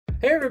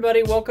Hey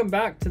everybody, welcome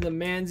back to the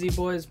Manzy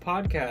Boys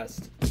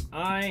podcast.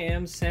 I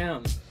am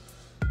Sam.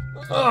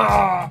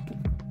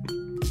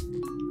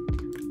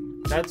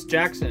 That's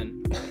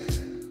Jackson.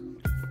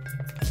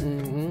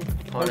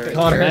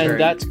 Connor. And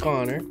that's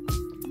Connor.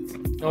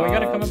 Oh, we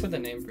gotta come up with a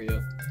name for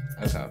you.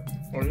 Okay.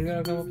 Or you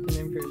gotta come up with a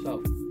name for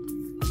yourself.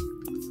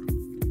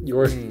 You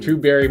were True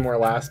Barrymore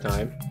last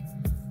time.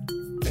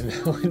 And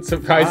that went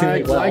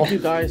surprisingly I'd well. like you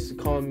guys to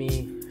call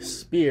me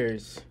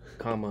Spears,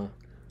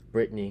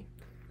 Brittany.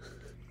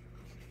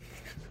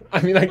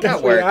 I mean, I guess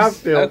That we works.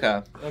 have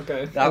to.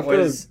 Okay. That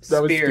was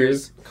That was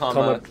Spears,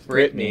 comma,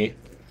 Brittany.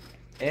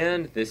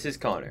 And this is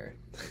Connor.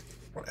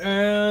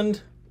 And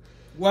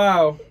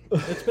wow,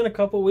 it's been a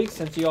couple weeks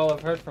since you all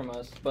have heard from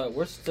us, but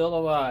we're still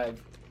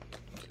alive.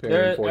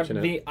 Very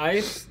unfortunate.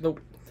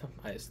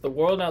 The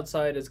world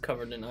outside is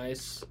covered in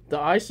ice. The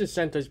ice has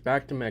sent us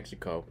back to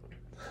Mexico.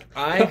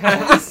 I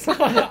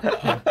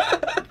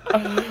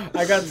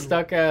got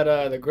stuck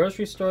at the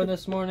grocery store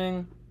this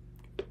morning,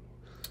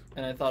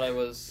 and I thought I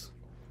was.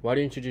 Why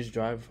didn't you just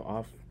drive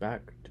off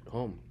back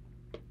home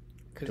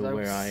to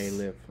where I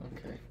live?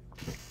 Okay.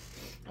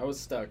 I was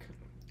stuck.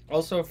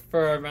 Also,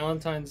 for our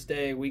Valentine's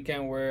Day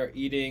weekend, we're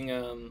eating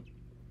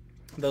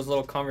those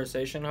little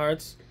conversation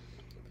hearts.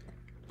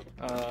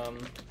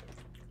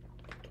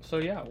 So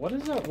yeah, what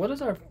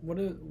are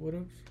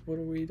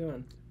we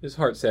doing? His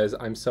heart says,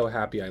 "I'm so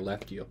happy I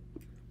left you."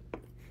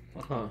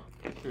 Uh-huh.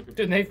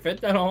 Did they fit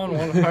that all in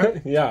one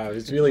heart? Yeah,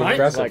 it's really Mine,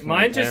 impressive. like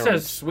mine just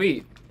parents. says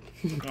sweet.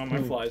 Oh,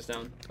 my fly's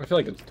down. I feel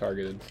like it's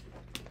targeted.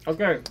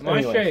 Okay, my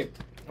Anyway. shape,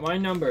 my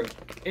number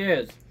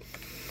is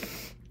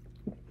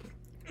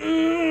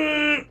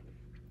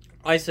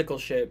icicle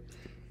shape,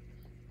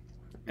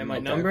 and my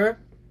Okay. number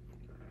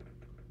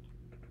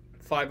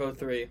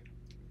 503.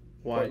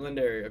 Why? Portland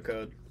area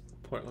code.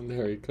 Portland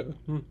area code.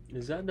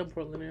 Is that the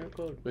Portland area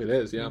code? It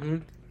is, yeah.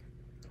 Mhm.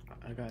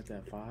 I got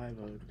that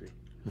 503.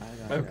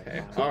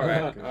 Okay. All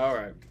right. All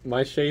right.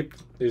 My shape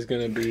is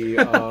going to be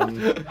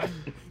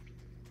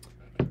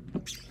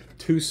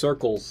two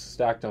circles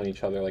stacked on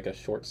each other like a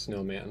short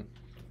snowman.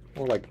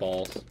 Or like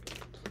balls.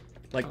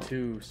 Like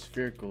two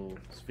spherical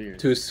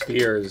spheres. Two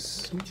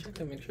spheres Let me check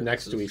to make sure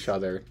next this to is each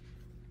other.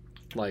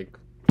 Like,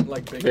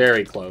 like big,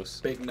 very close.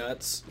 big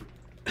nuts.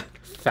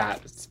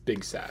 Fat,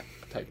 big sack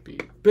type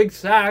beat. Big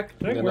sack.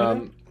 And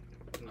then,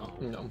 No.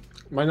 no.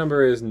 My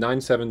number is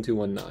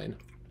 97219.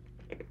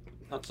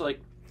 That's like,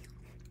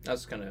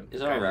 That's gonna.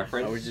 is that a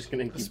reference? Are we just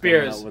gonna keep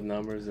Spears. coming out with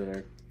numbers that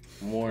are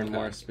more and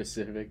more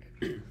specific?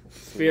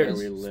 Spears.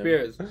 Where we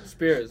live.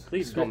 Spears.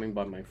 Please call me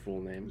by my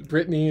full name.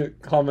 Brittany,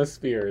 comma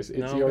Spears. It's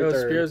No, your Go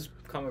turn. Spears,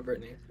 comma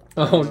Brittany.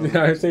 Oh, did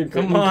I say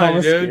Brittany, Come on,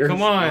 comma dude. Spears?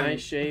 Come on. My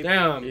shape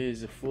Damn.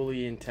 is a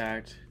fully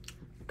intact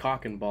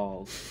cock and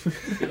balls.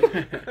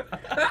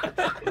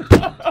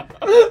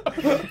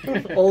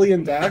 Fully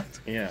intact?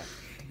 Yeah,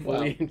 Wow.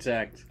 fully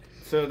intact.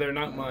 So they're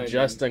not mine.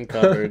 Just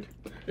uncovered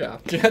Yeah.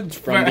 Just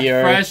from the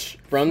earth. fresh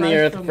from the fresh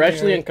earth, from the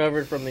freshly earth.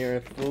 uncovered from the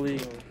earth, fully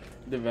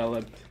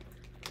developed.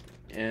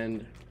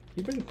 And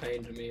You bring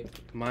pain to me.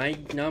 my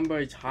number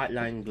is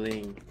Hotline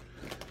Bling.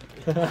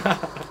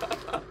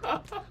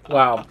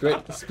 Wow.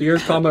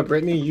 Spears, comma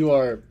Brittany, you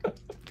are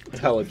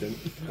intelligent.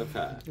 Okay.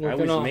 I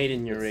Working was on- made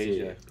in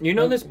Eurasia. You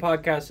know this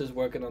podcast is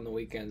working on the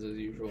weekends as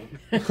usual.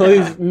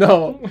 Please,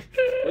 no.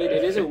 Wait,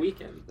 it is a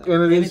weekend. though.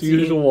 When it And is it's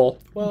usual.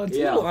 Well, it's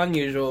Yeah. a little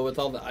unusual with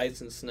all the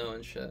ice and snow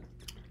and shit.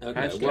 Okay,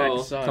 Hashtag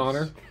well, sus.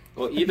 Connor?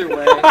 well, either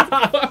way. Shut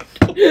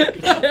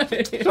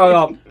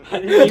up. I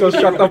didn't even Just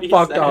hear shut the what he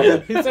fuck said.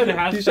 up. He said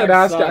hashtag You said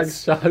hashtag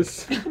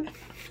sus.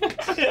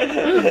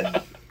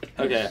 sus.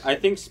 Okay, I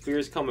think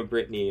Spears,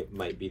 Brittany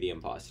might be the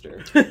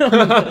imposter.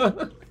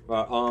 But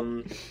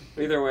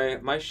either way,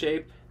 my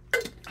shape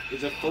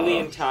is a fully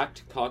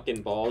intact cock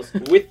and balls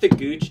with the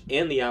gooch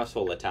and the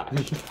asshole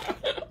attached.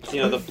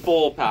 You know, the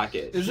full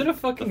package. Is it a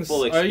fucking? The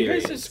full Are you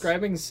guys experience.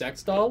 describing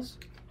sex dolls?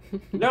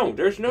 No,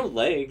 there's no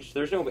legs.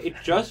 There's no. It's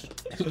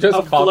just It's just a cock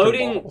and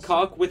floating balls.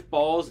 cock with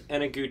balls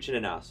and a gooch and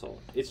an asshole.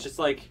 It's just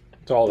like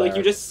It's all like there.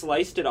 you just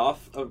sliced it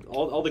off of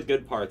all the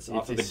good parts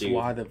off of It's the a dude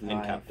swath of and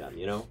life. kept them.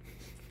 You know.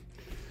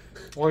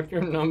 What's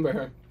your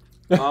number?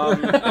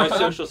 My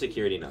social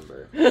security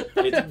number. It's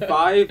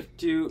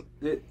 52.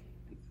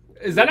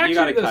 Is that You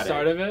gotta actually the cut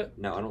start it. of it?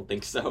 No, I don't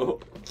think so.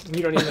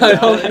 You don't even I know.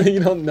 don't, you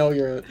don't know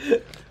your...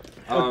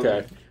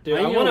 Okay. Dude, I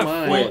I know want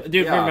mine. a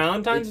dude for Yeah,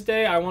 Valentine's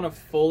Day. I want a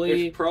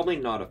fully It's probably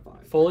not a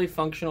 5. fully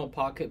functional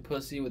pocket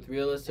pussy with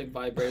realistic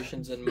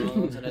vibrations and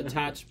moans and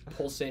attached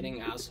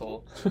pulsating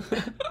asshole.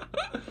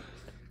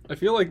 I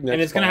feel like next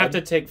And it's gonna have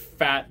pod- to take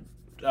fat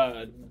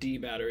D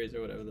batteries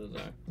or whatever those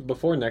are.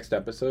 Before next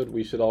episode,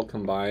 we should all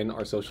combine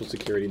our social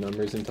security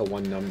numbers into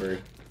one number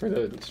for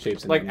the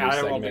shapes and Like numbers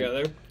add it all segment.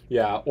 together.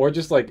 Yeah, or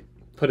just like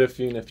put a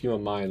few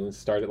of mine. Let's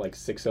start at like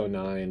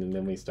 609, and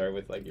then we start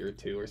with like year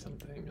 2 or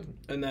something. And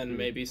And then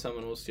maybe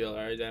someone will steal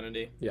our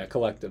identity. yeah,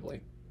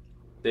 collectively.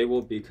 They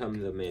will become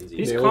the Manzy.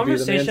 These They will be the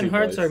conversation Manzy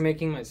hearts boys. are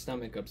making my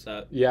stomach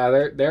upset.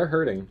 Yeah, they're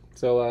hurting.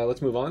 So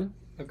let's move on.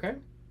 Okay.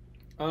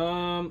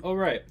 All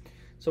right.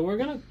 So we're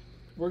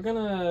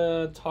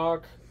gonna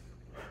talk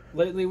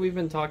lately we've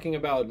been talking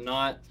about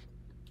not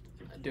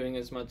doing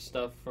as much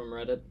stuff from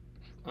Reddit,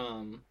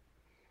 and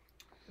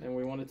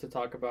we wanted to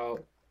talk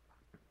about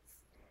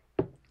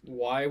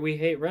why we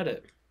hate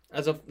Reddit.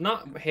 As of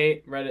not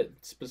hate Reddit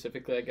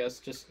specifically, I guess,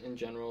 just in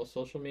general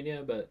social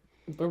media, but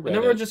and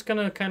then we're just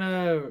gonna kind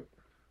of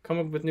come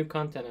up with new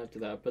content after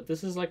that. But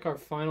this is like our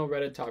final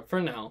Reddit talk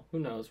for now. Who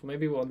knows?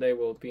 Maybe one day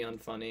we'll be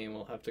unfunny and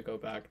we'll have to go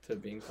back to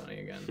being funny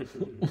again.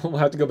 We'll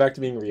have to go back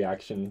to being a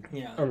reaction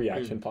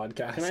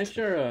podcast. Can I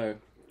share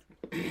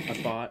a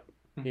thought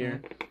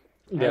here?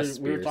 Yes,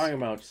 We were Spears. talking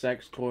about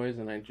sex toys,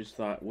 and I just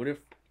thought, what if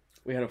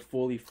we had a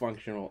fully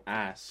functional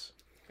ass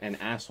and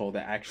asshole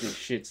that actually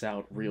shits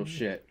out real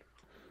shit,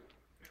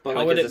 But How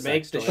like would as it a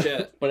make sex the toy.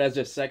 shit? but as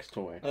a sex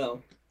toy?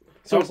 Oh.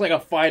 So it's like a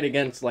fight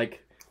against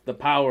like the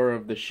power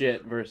of the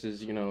shit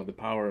versus, you know, the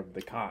power of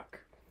the cock,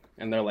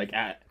 and they're like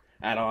at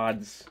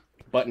odds,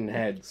 button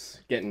heads,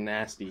 getting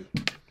nasty.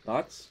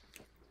 Thoughts?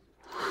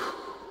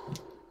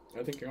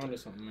 I think you're onto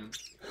something,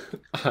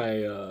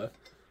 man.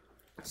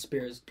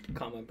 Spears,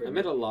 I'm Brittany.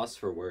 at a loss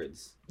for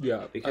words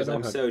Yeah, because I I'm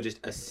don't have- so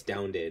just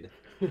astounded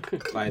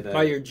by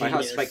your by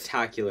how genius.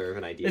 spectacular of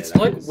an idea. It's that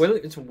like is.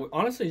 it's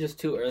honestly just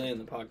too early in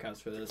the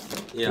podcast for this.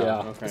 Yeah.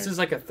 Okay. This is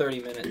like a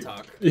 30-minute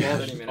talk. Yeah.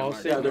 30-minute I'll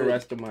mark. save the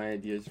rest of my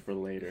ideas for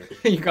later.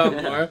 You got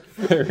more?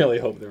 I really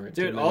hope there aren't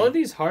Dude, too all many. of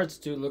these hearts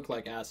do look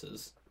like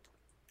asses.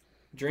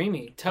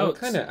 Dreamy. Totes.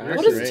 What kind of What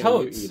ass is are you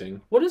totes?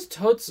 eating? What is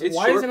totes? It's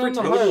Why short is it for on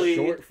the totally.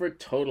 heart? Short for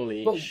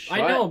totally. But Shut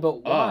I know, but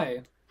up.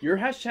 why? You're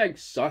hashtag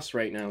sus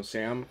right now,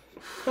 Sam.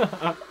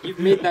 You've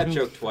made that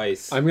joke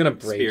twice. I'm gonna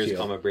break Spears, you.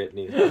 comma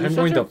Brittany. I'm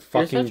going to such a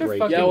fucking break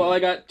fucking- Yeah, you. well, I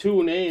got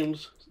 2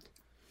 names.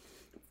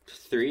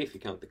 3 if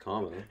you count the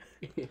comma.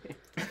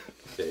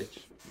 Bitch.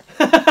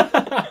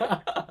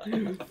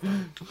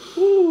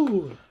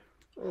 Ooh.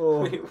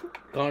 Oh.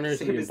 Connor's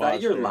the Is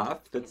that your imposter. laugh?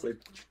 That's like.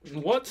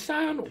 What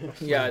sound?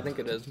 Yeah, I think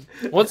it is.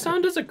 What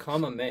sound does a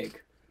comma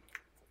make?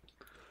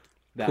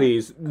 That.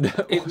 Please, It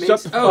shut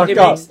makes, the oh, fuck it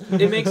up.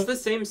 makes it makes the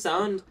same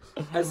sound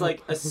as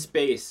like a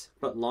space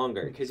but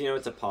longer because you know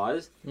it's a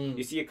pause. Mm.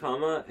 You see a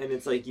comma and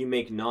it's like you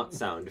make not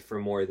sound for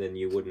more than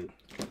you wouldn't.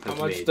 How have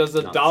much made does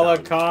a not dollar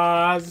sound.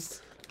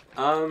 cost?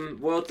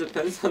 Well, it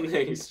depends on the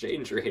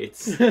exchange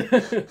rates.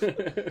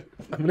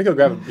 I'm gonna go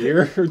grab a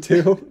beer or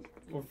two.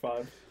 Or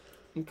 5.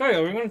 Okay,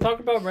 are we going to talk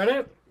about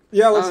Reddit?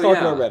 Yeah, let's Oh, talk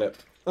yeah. about Reddit.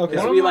 Okay.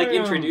 Because One we of like my,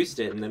 introduced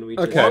it and then we.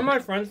 Okay. One of my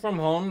friends from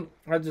home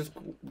had this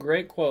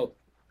great quote,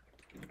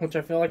 which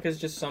I feel like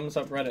just sums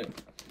up Reddit.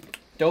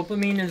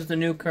 Dopamine is the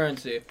new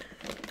currency.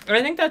 And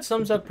I think that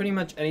sums up pretty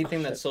much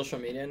anything that's social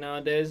media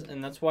nowadays,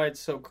 and that's why it's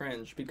so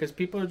cringe. Because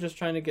people are just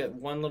trying to get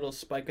one little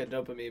spike of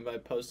dopamine by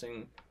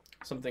posting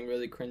something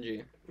really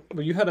cringy.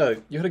 Well, you had a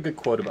good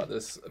quote about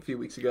this a few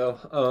weeks ago.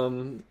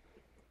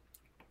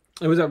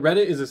 It was that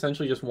Reddit is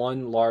essentially just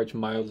one large,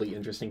 mildly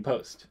interesting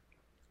post.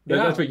 Yeah.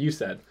 That's what you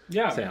said.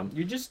 Yeah, Sam.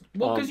 You just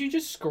because you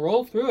just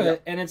scroll through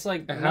it, and it's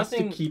like It has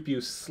nothing. to keep you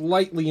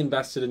slightly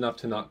invested enough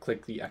to not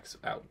click the X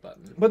out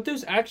button. But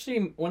there's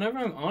actually, whenever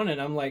I'm on it,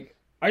 I'm like,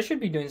 I should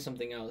be doing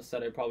something else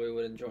that I probably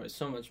would enjoy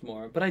so much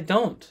more, but I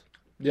don't.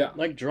 Yeah.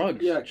 Like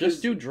drugs. Yeah,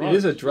 Just do It drugs.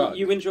 is a drug.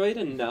 You enjoy it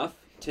enough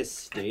to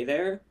stay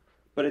there,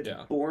 but it's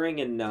Yeah. boring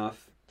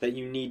enough that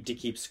you need to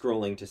keep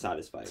scrolling to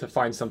satisfy to yourself.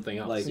 find something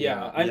else. Like,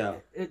 Yeah,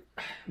 yeah.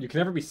 You can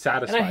never be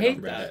satisfied And I hate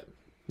on Reddit. that.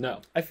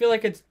 No. I feel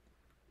like it's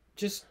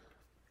just,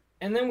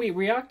 and then we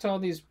react to all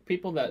these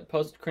people that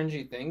post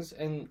cringy things,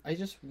 and I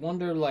just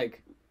wonder,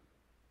 like,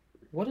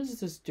 what is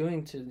this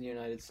doing to the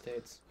United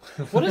States?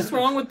 What is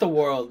wrong with the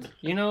world?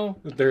 You know,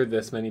 There are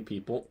this many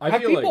people. I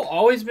have feel people like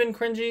always been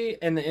cringy,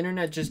 and the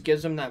internet just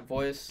gives them that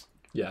voice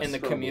yes. in the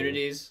probably.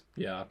 communities?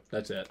 Yeah,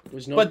 that's it.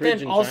 There's no But bridge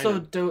then in also,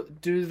 China.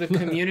 do the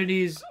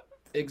communities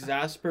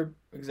exacerbate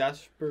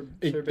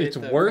It's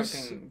the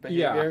worse. fucking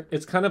Yeah, behavior?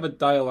 it's kind of a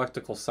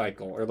dialectical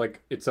cycle, or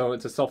like it's a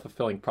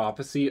self-fulfilling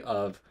prophecy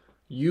of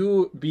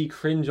you be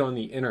cringe on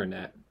the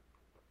internet,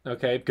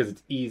 okay, because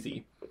it's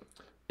easy,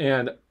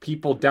 and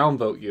people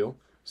downvote you,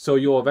 so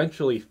you'll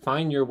eventually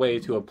find your way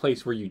to a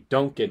place where you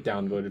don't get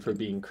downvoted for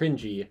being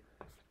cringy,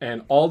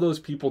 and all those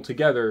people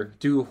together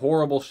do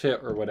horrible shit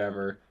or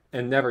whatever,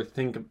 and never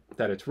think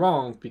that it's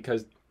wrong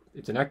because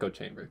it's an echo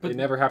chamber. They But-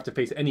 never have to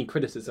face any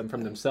criticism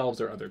from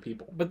themselves or other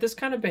people. But this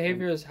kind of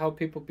behavior is how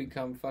people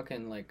become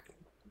fucking, like,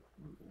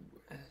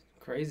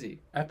 crazy.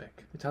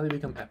 Epic. It's how they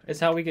become epic. It's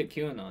how we get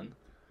QAnon.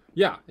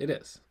 Yeah, it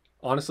is.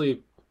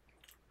 Honestly,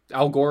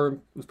 Al Gore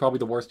was probably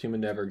the worst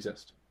human to ever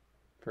exist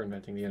for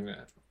inventing the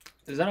internet.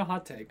 Is that a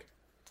hot take?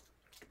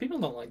 People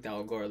don't like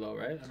Al Gore, though,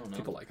 right? I don't know.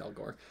 People like Al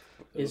Gore.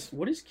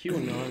 What is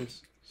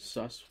QAnon's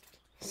sus?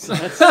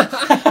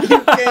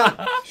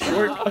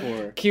 Short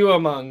for? Q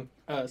among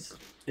us.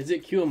 Is it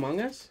Q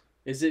Among Us?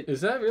 Is it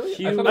Is that really?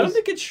 Q- I I thought don't it was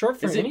think it's short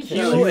for Is it anything.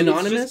 Q No, it's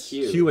Anonymous? just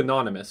Q. Q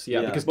Anonymous.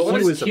 Yeah, Yeah. because But Q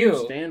what is is a,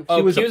 Q? stand for? Oh,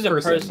 Q is a Q's a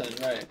person.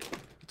 person, right?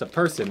 it's a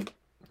person,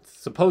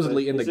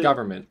 supposedly But in the is it-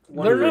 government.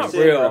 One They're not person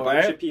real, or a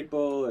bunch right? of people.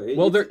 Or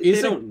Well, there they is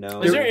a- don't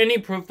know. Is there any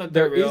proof that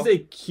they're There real? is a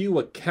Q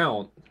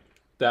account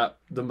that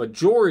the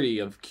majority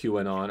of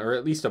QAnon, or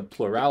at least a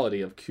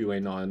plurality of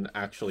QAnon,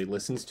 actually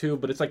listens to,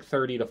 but it's like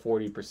 30 to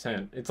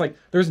 40%. It's like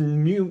there's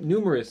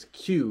numerous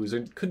Qs,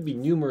 and could be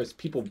numerous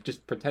people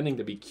just pretending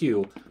to be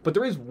Q, but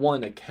there is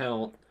one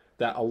account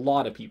that a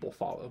lot of people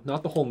follow.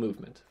 Not the whole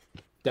movement.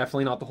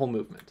 Definitely not the whole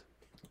movement.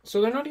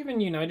 So they're not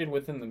even united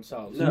within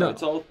themselves. No, No.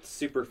 it's all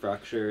super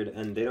fractured,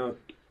 and they're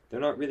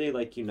not really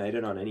like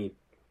united on any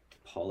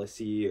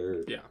policy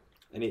or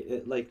any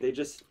they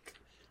just,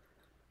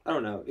 I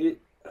don't know.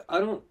 I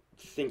don't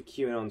think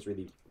QAnon's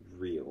really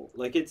real.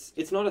 Like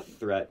it's not a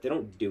threat. They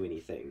don't do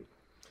anything.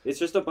 It's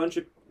just a bunch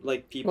of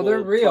like people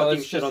they're real. talking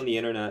It's shit just- on the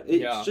internet.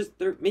 It's just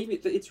maybe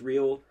it's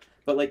real,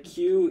 but like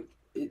Q,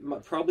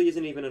 probably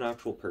isn't even an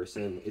actual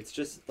person. It's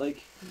just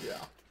like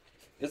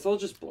it's all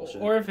just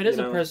bullshit. Or if it is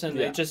you a know? person,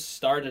 they just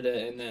started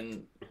it and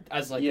then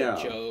as like Yeah.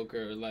 a joke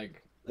or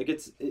like. Like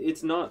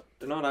it's not.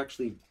 They're not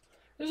actually.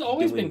 There's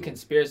always Doing- been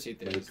conspiracy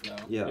theories though.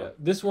 Yeah.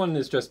 This one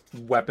is just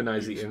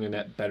weaponize the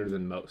internet better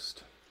than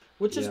most.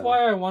 Which is Yeah. why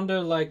I wonder,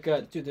 like,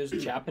 dude, there's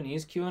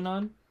Japanese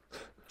QAnon,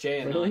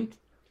 JAnon. Really?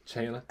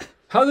 China.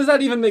 How does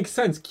that even make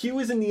sense? Q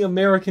is in the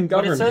American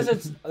But government. it says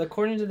it's,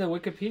 according to the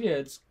Wikipedia,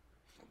 it's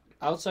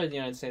outside the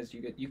United States.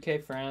 You get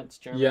UK, France,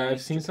 Germany. Yeah,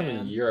 I've seen some in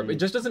Japan. Europe. It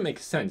just doesn't make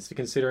sense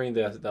considering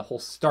the whole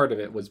start of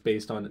it was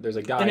based on there's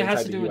a guy And it has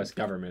inside to the do U.S. with-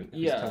 government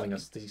who's yeah. telling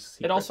us these secrets.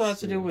 It also has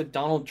to do with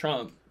Donald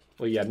Trump.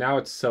 Well, yeah, now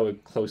it's so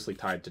closely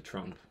tied to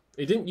Trump.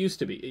 It didn't used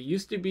to be. It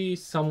used to be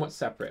somewhat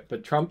separate,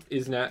 but Trump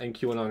is now and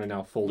QAnon are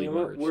now fully You know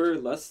what? merged. We're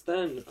less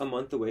than a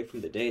month away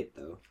from the date,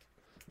 though.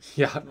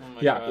 Yeah, Oh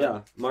my yeah. God.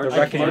 Yeah, March. The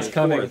reckoning's March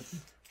coming. 4th.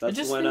 That's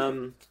just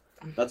when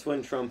that's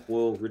when Trump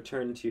will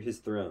return to his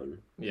throne.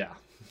 Yeah.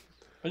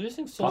 I just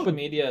think social Papa-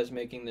 media is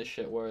making this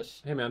shit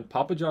worse. Hey man,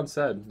 Papa John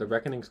said the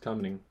reckoning's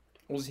coming.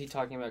 Was he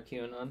talking about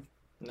QAnon?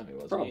 No, he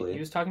wasn't. Probably. He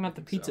was talking about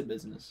the pizza So.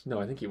 business. No,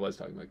 I think he was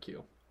talking about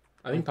Q.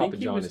 I think Papa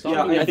he John was is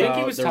talking Yeah, I think about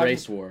he was the talking-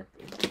 race war.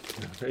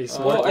 Race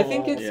Oh. war. Well, I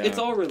think it's Yeah. it's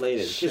all related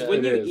because Shit.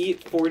 when It you is.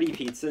 eat 40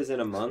 pizzas in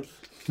a month,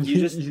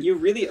 you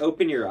really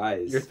open your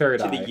eyes Your third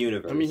to eye. the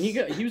universe. I mean, he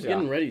was Yeah.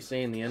 getting ready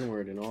saying the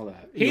N-word and all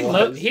that.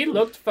 He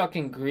looked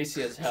fucking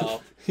greasy as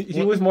hell.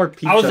 He was more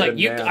pizza I was like, than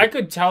you. man. I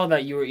could tell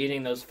that you were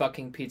eating those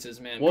fucking pizzas,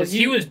 man. Well, Because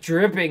he was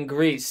dripping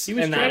grease. He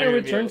was in that trying to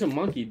interview. return to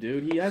monkey,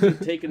 dude. He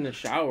hasn't taken a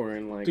shower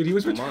in like Dude, he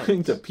was months.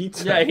 returning to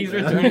pizza. Yeah, he's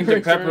man. returning to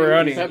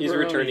pepperoni. Pepperoni. he's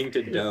returning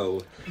to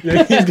dough.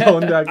 Yeah, he's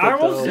going back to I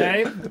will dough.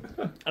 say,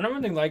 I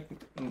don't really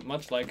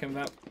much like him,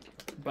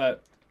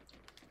 but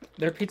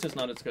their pizza's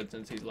not as good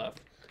since he's left.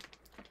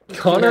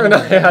 Connor and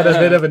I had a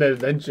bit of an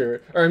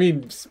adventure. Or, I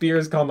mean,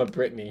 Spears,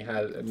 Brittany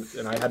had,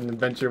 and I had an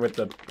adventure with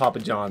the Papa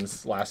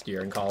John's last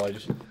year in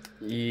college.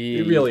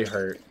 It really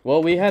hurt.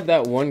 Well, we had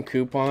that one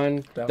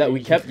coupon That that we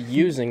we kept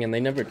using, and they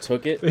never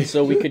took it,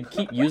 so we could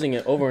keep using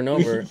it over and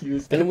over.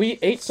 Used And it. we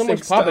ate so much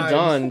 6 Papa times.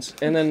 John's,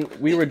 and then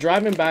we were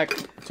driving back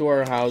to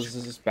our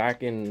houses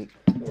back in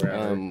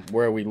Wherever.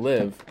 where we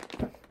live,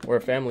 where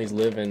families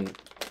live, and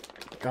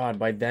God,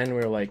 by then we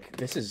were like,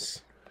 this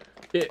is,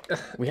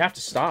 we have to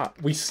stop.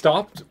 We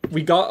stopped.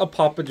 We got a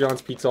Papa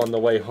John's pizza on the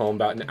way home,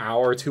 about an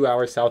hour, 2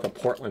 hours south of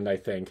Portland, I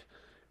think.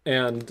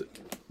 And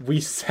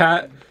we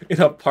sat in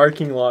a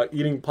parking lot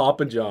eating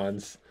Papa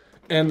John's.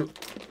 And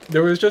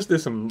there was just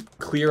this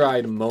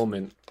clear-eyed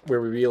moment where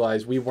we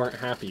realized we weren't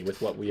happy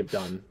with what we have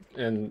done.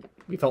 And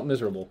we felt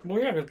miserable. Well,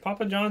 yeah, because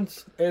Papa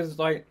John's is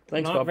like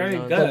Thanks, not Papa very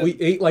John's. good. But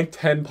we ate like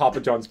 10 Papa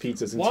John's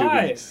pizzas in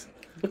Why? 2 weeks.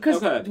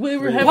 Because Okay. we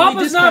were Papa's heavily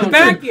Papa's not discounted.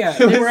 back yet.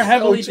 They It were was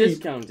heavily so cheap.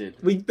 discounted.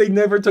 They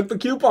never took the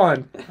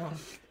coupon.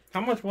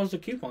 How much was the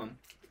coupon?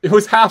 It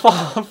was half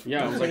off.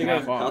 Yeah, it was like Pretty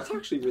half good. off. That's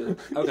actually really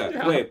okay.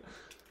 Yeah. Wait,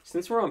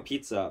 since we're on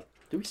pizza,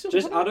 Do we still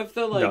just have out of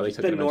the No, they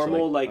took the it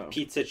normal eventually. Oh.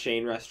 pizza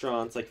chain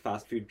restaurants, like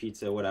fast food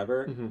pizza,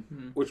 whatever,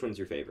 Mhm. which one's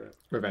your favorite?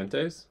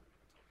 Reventes?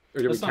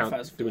 Or do we That's not count?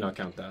 fast Do we food. not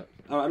count that?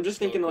 Oh, I'm just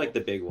thinking like the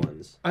big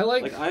ones. I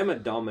like. Like I am a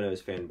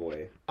Domino's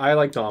fanboy. I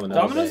like Domino's.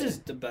 Domino's is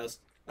the best.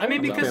 I mean,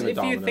 I'm a because fan of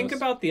if you think Domino's.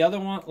 about the other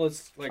one,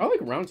 let's like I like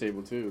Round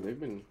Table too. They've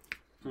been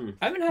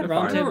I haven't had They're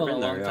Round fine. Table in Never a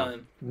been long there, yeah.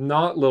 time.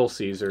 Not Little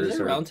Caesars Is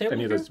there or Round Table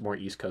any of here? those more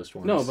East Coast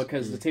ones. no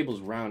because the table's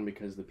round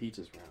because the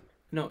pizza's round.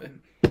 No,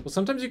 Well,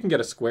 sometimes you can get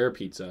a square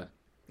pizza.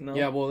 no.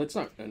 Yeah, well, it's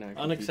not an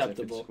actual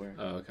Unacceptable. Pizza if it's square.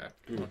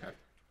 Oh, okay. Okay.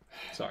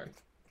 Sorry.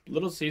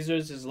 Little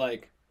Caesars is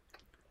like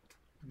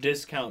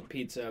discount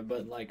pizza,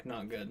 but like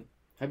not good.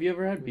 Have you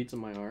ever had Pizza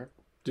My Heart?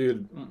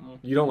 Dude, Mm-mm.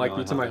 you don't like No, I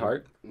Pizza My haven't.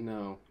 Heart?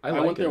 No, I I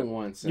like went there it.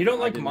 once. You and don't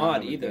I like did not Mod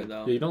have a either, good-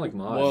 though. Yeah, you don't like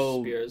Moz.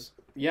 Well, Spears.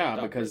 Yeah,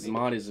 Dr. because Brittany.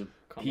 Mod is a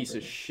Come piece of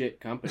Brittany. shit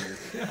company.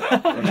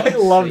 I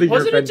love that you're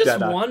Wasn't it just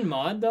vendetta. one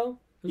mod though?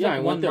 It was Yeah, like I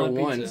one went there mod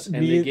once, pizza. and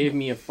Me they and- gave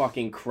me a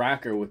fucking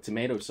cracker with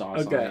tomato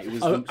sauce Okay. on it. It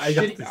was I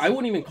got shitty. this. I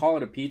wouldn't even call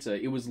it a pizza.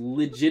 It was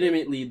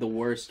legitimately the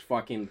worst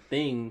fucking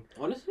thing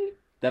Honestly,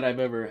 that I've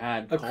ever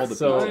had Okay, called a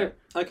so- pizza.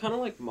 I kind of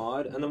like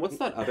Mod, and then what's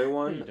that other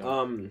one? You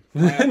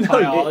don't.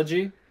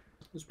 Biology.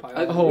 It was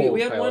I, biology. Oh, we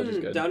had Biology's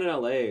one good. down in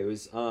LA. It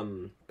was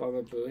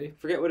Baba Booey.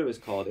 forget what it was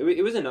called.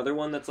 It was another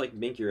one that's like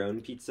make your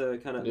own pizza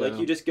kind of like Yeah.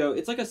 you just go.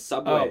 It's like a Oh,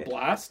 Subway.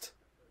 Blast.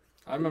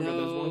 I remember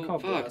there was one No,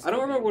 called fuck, Blast. I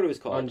don't remember what it was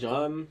called.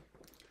 Unjun?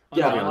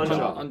 Yeah,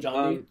 Unjun. Unjun.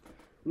 Unjun.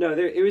 No,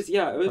 it was a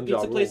On pizza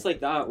Ja place Rule.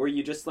 like that where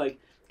you just like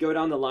go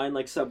down the line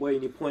like Subway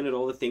and you point at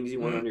all the things you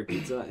want on your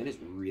pizza and it's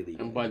really good.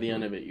 And by the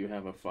end of it, you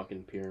have a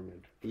fucking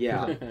pyramid.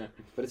 Yeah,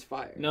 but it's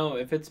fire. No,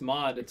 if it's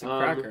mod, it's a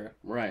cracker.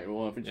 Right.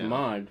 Well, if it's Yeah.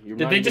 mod, you're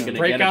Did not they even just gonna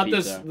break get a out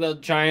pizza. the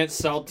giant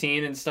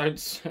saltine and start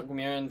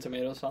smearing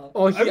tomato sauce?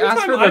 Oh, he Every asked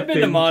time for the I've been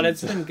to thin mod,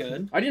 pizza. it's been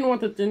good. I didn't want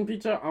the thin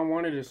pizza. I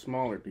wanted a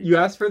smaller pizza. You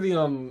asked for the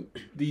one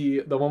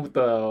with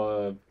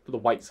the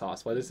white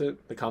sauce. What is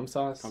it? The cum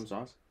sauce. cum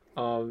sauce.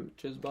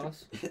 Jizz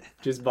boss.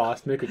 Just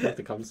boss make it with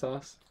the cum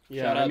sauce.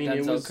 Yeah, Shout I out mean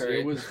it Denzel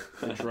Curry. was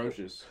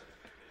atrocious.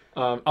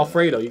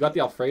 Alfredo. You got the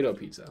Alfredo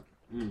pizza.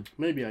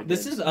 Maybe I did.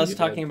 This is us You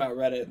talking did. about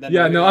Reddit. then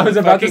Yeah, moving no, on I was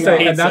about to fucking say,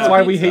 pizza. and that's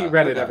why we Pizza. hate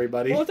Reddit, Okay.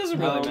 everybody. Well, it doesn't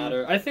really Um,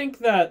 matter. I think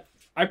that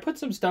I put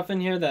some stuff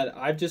in here that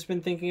I've just been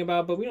thinking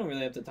about, but we don't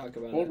really have to talk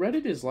about Well, it.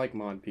 Reddit is like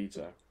mod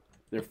pizza.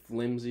 They're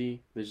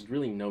flimsy. There's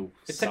really no.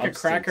 It's like a substance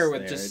cracker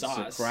with there. just It's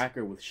sauce. a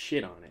cracker with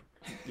shit on it.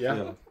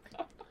 Yeah.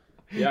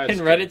 Yeah. In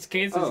Reddit's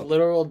case, it's Oh.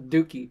 literal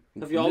dookie.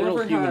 Have y'all Little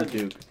ever human had-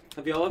 Duke.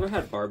 Have y'all ever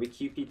had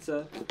barbecue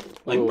pizza?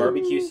 Like Oh.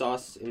 barbecue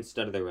sauce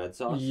instead of the red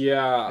sauce?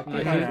 Yeah, I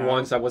think Yeah.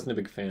 once I wasn't a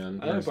big fan.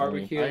 I like personally.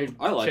 barbecue,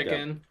 I like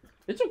chicken.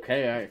 It's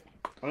okay.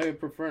 I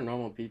prefer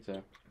normal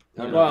pizza.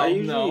 I don't know. Well, I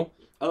usually no.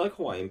 I like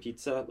Hawaiian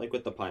pizza, like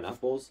with the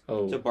pineapples.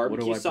 Oh, So What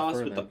barbecue do I sauce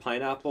prefer with then? the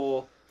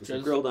pineapple, some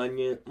Jizz. grilled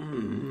onion.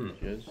 Mm.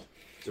 Jizz.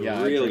 It's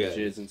Yeah, really I take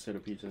good. jizz instead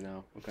of pizza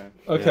now. Okay.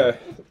 okay.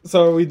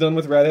 So are we done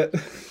with Reddit?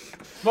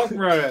 Fuck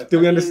Reddit. Do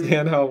we I mean,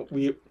 understand how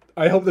we?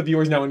 I hope the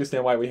viewers now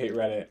understand why we hate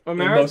Reddit.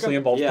 America- It mostly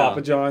involves Yeah.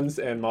 Papa John's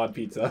and mod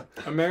pizza.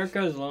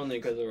 America is lonely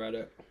because of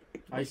Reddit.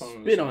 I That's all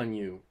I'm spit saying. on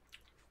you.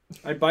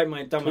 I bite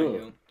my thumb at Cool.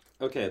 you.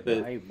 Okay, but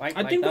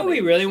I think what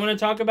we really want to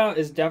talk about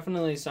is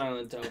definitely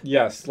Silento.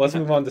 Yes. Let's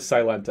move on to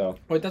Silento.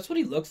 Wait, that's what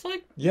he looks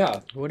like?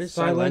 Yeah. What is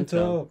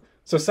Silento.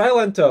 So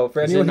Silento,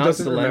 for Is anyone it who not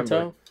doesn't remember,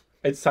 Silento?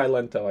 it's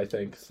Silento, I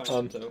think.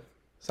 Silento.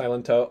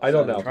 Silento. I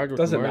don't So, know. charged with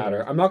Doesn't murder.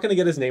 matter. I'm not going to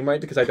get his name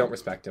right because I don't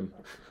respect him.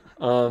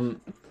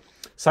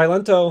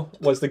 Silento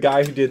was the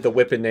guy who did the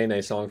Whip and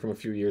Nene song from a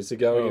few years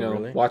ago. Oh, You know,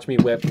 really? watch me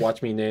whip,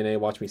 watch me Nene,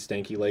 watch me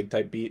stanky leg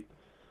type beat.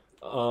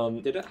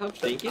 did it have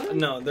stanky? in it?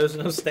 No, there's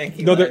no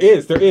stanky. No, there leg.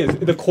 is.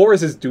 The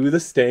chorus is do the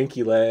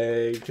stanky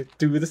leg,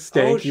 do the Oh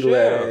stanky shit!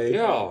 leg.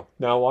 Yeah.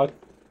 Now what?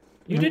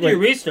 You did Wait. your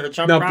research.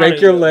 I'm Now proud break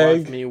of your you. leg.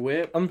 Watch me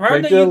whip. I'm proud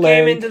Break that your you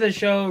came leg. into the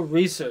show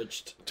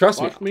researched. Trust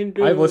me, Watch me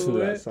do I've listened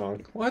to it. that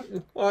song. What?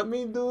 Let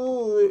me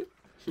do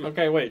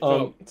Okay, wait. it.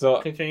 So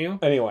So continue.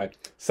 anyway,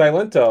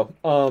 Silento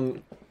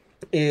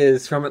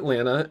is from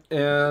Atlanta,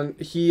 and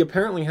he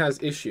apparently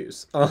has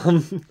issues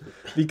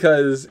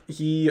because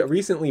he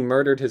recently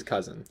murdered his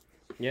cousin.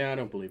 Yeah, I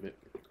don't believe it.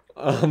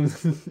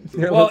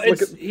 Here, Well,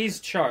 let's look at- he's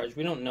charged.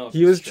 We don't know. If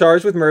he it's was true.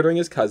 charged with murdering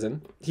his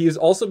cousin. He has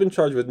also been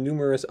charged with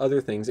numerous other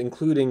things,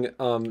 including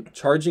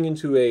charging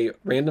into a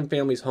random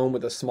family's home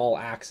with a small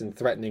axe and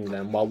threatening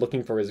them while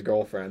looking for his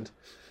girlfriend.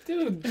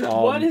 Dude,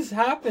 what has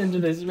happened to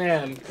this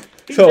man?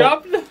 He So-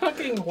 dropped the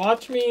fucking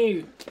watch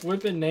me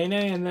whipping Nene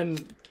and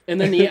then And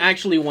then he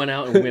actually went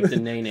out and whipped a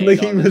nene. Like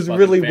he was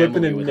really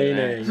whipping and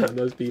naying on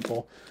those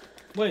people.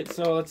 wait.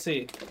 So let's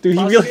see. Dude,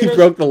 he really Prosecutors-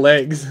 broke the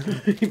legs.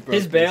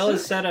 His bail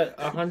is set at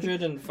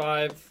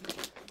 $105,000.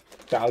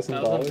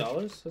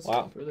 $1,000. That's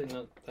Wow. really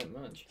not that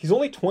much. He's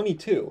only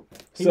 22.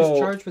 He so was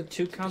charged with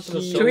 2 counts of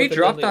assault. So he with a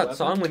dropped deadly that weapon?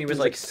 song when he was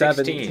like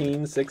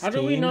 17, 16. How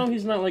do we know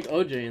he's not like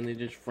OJ and they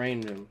just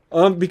framed him?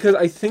 Because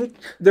I think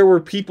there were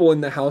people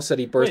in the house that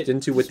he burst Wait,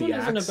 into with this the one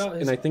isn't axe, about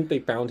his- and I think they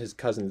found his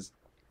cousin's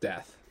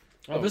death.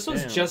 Oh, this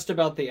one's damn. just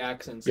about the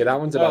accents. Yeah, that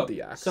one's about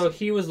the axe. So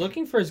he was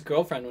looking for his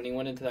girlfriend when he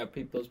went into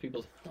those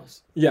people's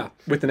house. Yeah,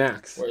 with an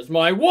axe. Where's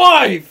my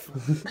wife?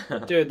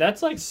 Dude,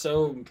 that's like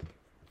so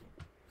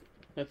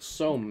That's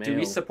so male. Do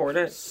we support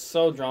it?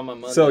 drama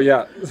mother. So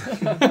yeah,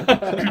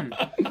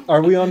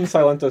 are we on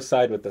Silento's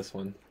side with this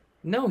one?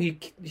 No,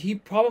 he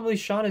probably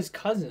shot his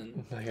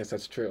cousin. I guess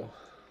that's true.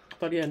 I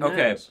thought he had Okay,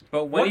 knives.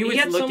 but when What? he was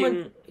had looking,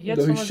 someone. He had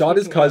So he someone shot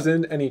his freaking out.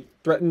 cousin and he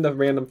threatened the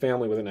random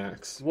family with an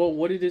axe. Well,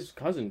 what did his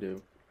cousin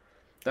do?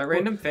 that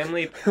random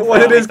family. What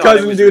did his probably thought it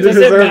cousin was do to Does it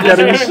deserve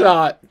getting matter?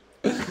 shot?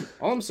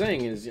 All I'm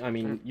saying is, I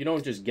mean, you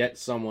don't just get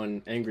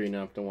someone angry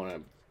enough to want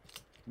to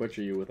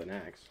butcher you with an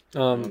axe. You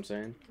know what I'm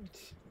saying?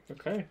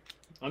 Okay,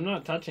 I'm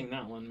not touching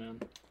that one,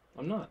 man.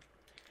 I'm not.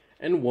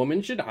 And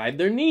women should hide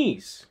their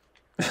knees.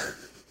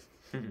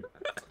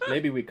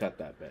 Maybe we cut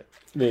that bit.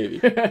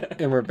 Maybe.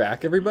 And we're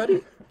back,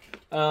 everybody.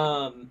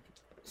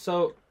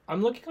 So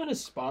I'm looking on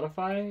his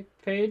Spotify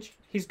page.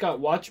 He's got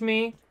 "Watch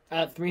Me"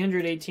 at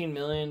 318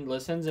 million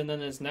listens, and then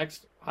his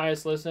next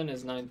highest listen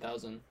is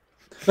 9,000.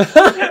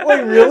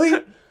 Wait,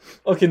 really?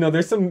 Okay, no.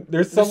 There's some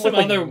with some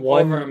like other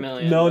one. over a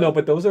million, No, but- no,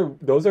 but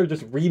those are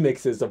just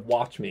remixes of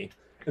 "Watch Me,"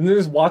 and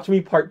there's "Watch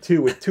Me" Part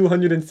 2 with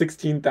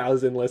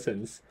 216,000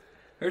 listens.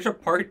 There's a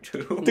part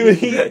 2. Dude,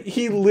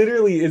 he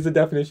literally is the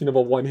definition of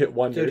a one-hit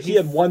wonder. Dude, he he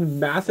had one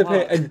massive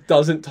hit fuck. and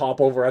doesn't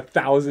top over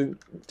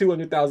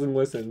 200,000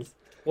 listens.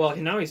 Well,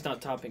 now he's not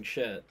topping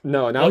shit.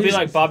 No, now It'll be he's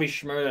like Bobby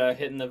Shmurda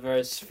hitting the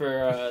verse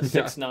for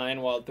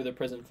 6ix9ine while through the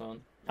prison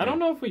phone. I don't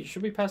know if we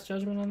should pass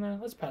judgment on that.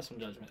 Let's pass some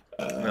judgment.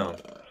 No.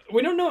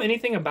 We don't know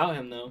anything about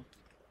him though.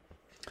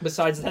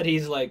 Besides that,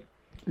 he's like,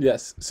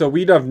 Yes. So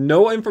we have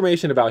no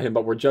information about him,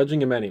 but we're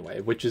judging him anyway,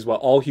 which is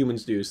what all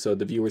humans do. So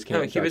the viewers can't.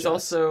 No, he judge was us.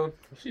 also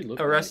What's he look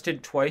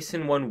arrested twice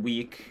in 1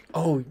 week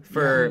Oh,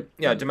 for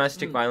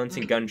domestic violence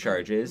and gun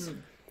charges.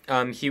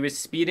 He was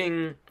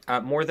speeding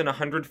at more than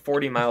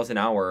 140 miles an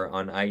hour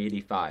on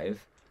I-85.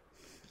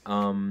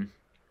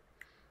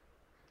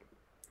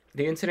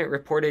 The incident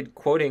reported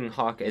quoting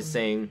Hawk as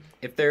saying,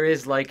 "If there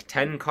is like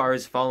 10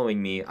 cars following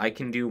me, I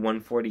can do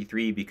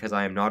 143 because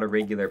I am not a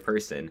regular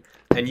person."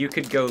 And you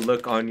could go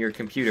look on your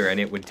computer and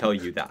it would tell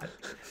you that.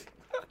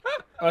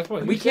 that's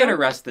what We he can't said.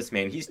 arrest this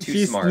man. He's too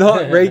He's smart.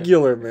 not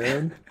regular,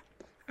 man.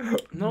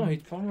 No,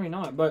 he's probably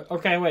not. But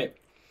okay, wait.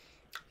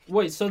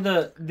 So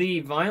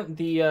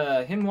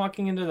the him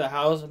walking into the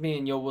house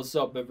being "Yo, what's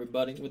up,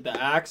 everybody?" with the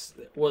axe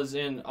was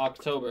in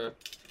October,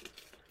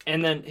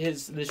 and then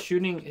his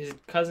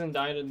cousin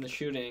died in the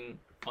shooting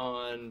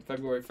on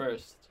February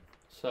 1st.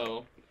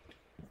 So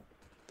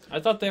I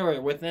thought they were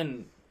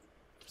within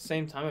the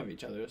same time of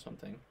each other or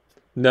something.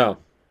 No.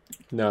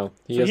 So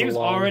he was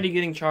already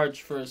getting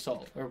charged for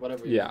assault or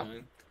whatever. He Yeah. was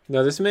doing.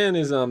 No, this man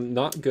is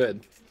not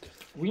good.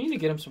 We need to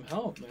get him some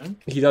help, man.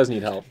 He does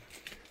need help.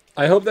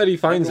 I hope that he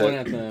finds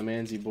Everyone it. at the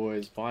Manzi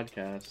Boys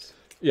podcast.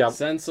 Yeah.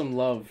 Send some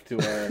love to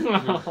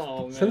our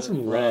Oh man. Send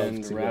some love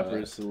friend, to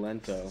rapper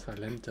Silento.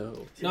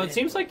 Silento. No, it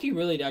seems like he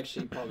really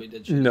actually probably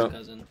did shoot No. his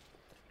cousin.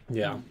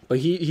 Yeah, but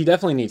he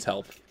definitely needs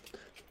help.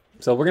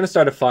 So we're gonna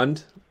start a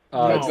fund.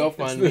 No. Let's go It's,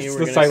 find me. it's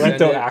We're the gonna send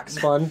Silento it. Axe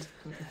Fund.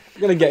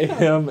 We're gonna get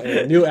him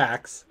a new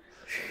axe.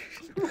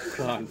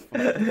 God,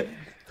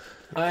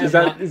 Is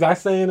that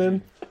saying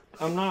in?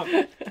 I'm not.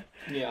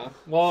 Yeah.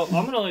 Well,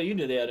 I'm gonna let you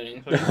do the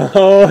editing. So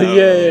Oh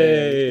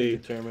yay!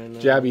 determined,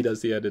 Jabby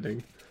does the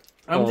editing.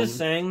 I'm just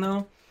saying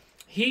though.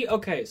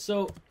 Okay.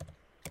 So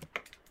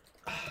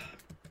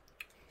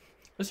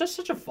it's just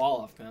such a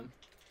fall off, man.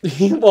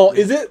 Well,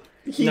 is it?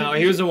 No,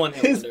 he was a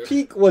one-hit His wonder.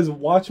 peak was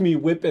watch me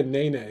whip and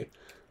Nene.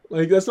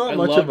 Like that's not I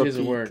much love of a his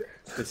peak. work.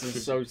 This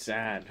is so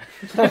sad.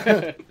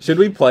 Should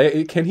we play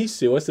it? Can he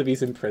sue us if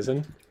he's in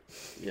prison?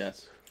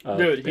 Yes. Oh,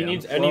 Dude, he damn.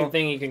 needs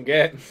anything he can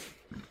get.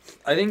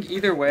 I think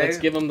either way... Let's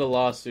give him the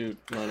lawsuit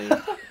money.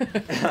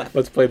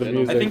 Let's play the I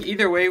music. I think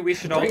either way, we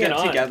should all Bring it get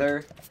on.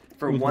 together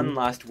for Mhm. one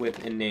last whip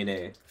and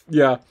Nene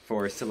Yeah,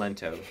 for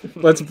Silento.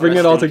 let's bring Rest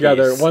it all in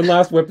together. peace. One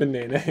last whip and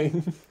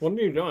Nene. What are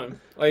you doing?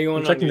 Are you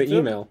I'm going checking on the YouTube?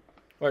 email.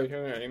 Oh, are you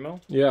checking our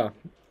email? Yeah,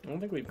 I don't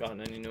think we've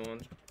gotten any new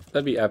ones.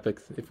 that'd be epic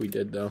if we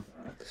did though.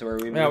 So are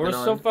we moving Yeah, we're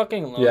on? so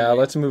fucking low. Yeah,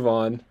 let's move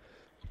on.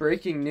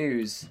 Breaking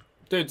news,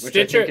 Dude, which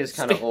Stitcher I think is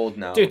kind of old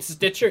now. Dude,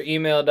 Stitcher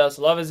emailed us.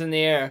 Love is in the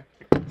air.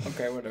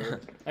 Okay,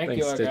 whatever. Thank Thanks,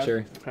 you, our guy.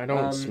 Stitcher. I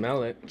don't Um,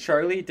 smell it.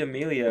 Charlie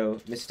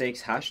D'Amelio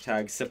mistakes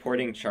hashtag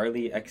supporting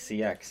Charlie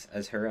XCX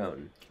as her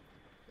own.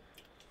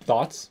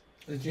 Thoughts?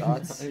 Did you,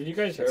 Thoughts? did you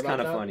guys hear It's about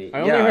kind of that? funny. I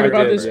only yeah, heard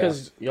about did, this yeah.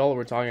 because y'all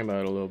were talking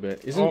about it a little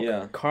bit. Isn't Oh.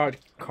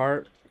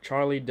 Yeah.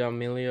 Charlie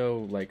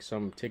D'Amelio like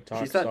some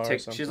TikTok She's star that or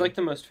something? She's like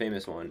the most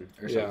famous one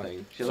or Yeah.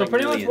 something. She's So like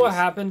pretty much millions. what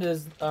happened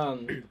is, I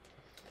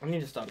need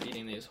to stop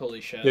eating these.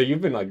 Holy shit. Yeah,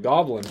 you've been like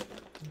gobbling.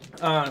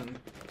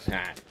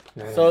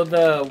 So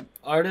the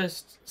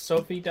artist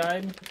Sophie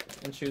died,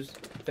 and she was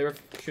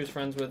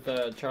friends with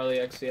Charlie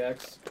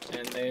XCX,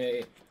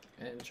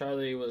 and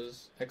Charlie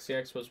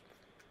XCX was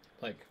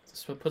like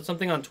put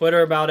something on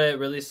Twitter about it,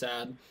 really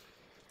sad,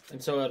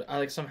 and so I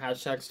like some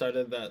hashtag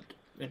started that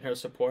in her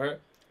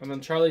support, and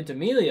then Charlie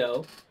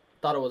D'Amelio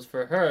thought it was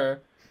for her,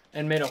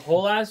 and made a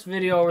whole ass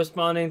video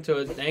responding to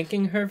it,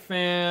 thanking her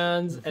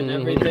fans and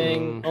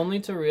everything, only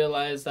to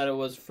realize that it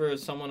was for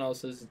someone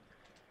else's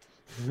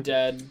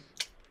dead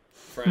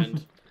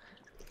friend.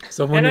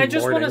 Someone And in I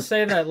just want mourning. to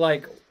say that,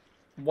 like,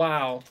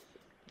 wow,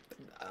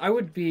 I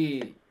would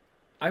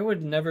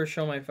never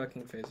show my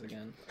fucking face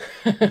again.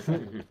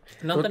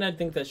 Not that I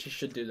think that she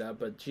should do that,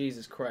 but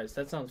Jesus Christ,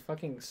 that sounds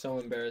fucking so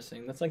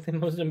embarrassing. That's like the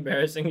most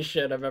embarrassing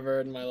shit I've ever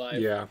heard in my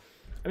life. Yeah.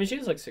 I mean, she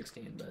was like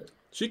 16, but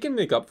She can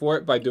make up for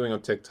it by doing a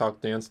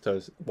TikTok dance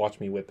to Watch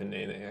Me Whip and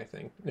Nene, I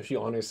think. If she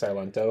honors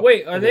Silento.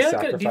 wait, are in they? his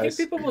Like, do you think sacrifice.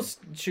 people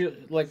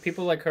will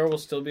people like her will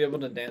still be able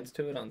to dance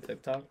to it on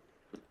TikTok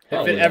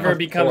Hell if it yeah. ever Of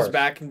becomes course.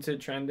 back into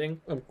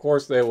trending? Of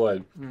course they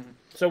would.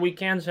 So we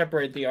can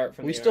separate the art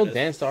from We the still artist.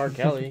 dance to R.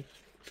 Kelly.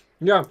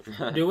 Yeah.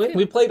 Do we?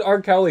 We played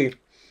R. Kelly.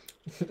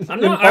 I'm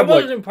in not. I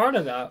public. wasn't part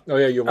of that. Oh,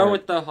 yeah, you Oh, were.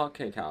 with the hot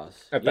cake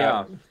house. At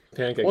Yeah. that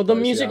pancake Well, the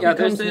place, music yeah.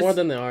 becomes there's more this-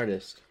 than the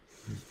artist.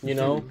 You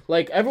know?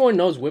 Like, everyone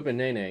knows Whip and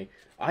Nene.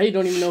 I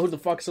don't even know who the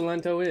fuck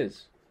Silento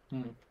is.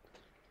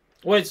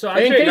 Wait, so In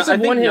actually, case I of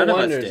think one-hit none of us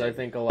wonders, did. I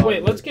think a lot. wait,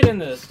 of let's it. get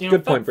into this. You know,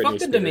 Good point, fuck Britney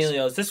the Spears.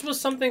 D'Amelios. This was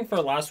something for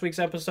last week's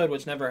episode,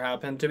 which never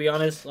happened, to be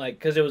honest. Like,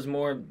 because it was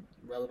more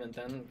relevant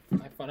then.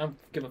 I don't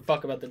give a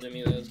fuck about the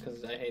D'Amelios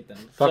because I hate them.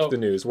 Fuck so, the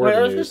news. wait, We're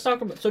the let's news. just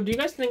talk about. So, do you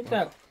guys think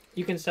that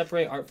you can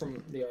separate art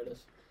from the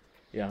artist?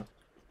 Yeah.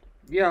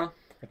 Yeah,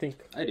 I think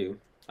I do.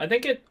 I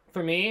think it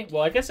for me.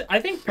 Well, I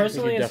think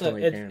personally,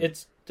 definitely can.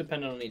 it's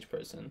dependent on each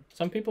person.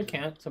 Some people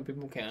can't. Some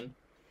people can.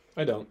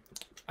 I don't.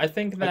 I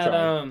think I that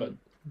try, but-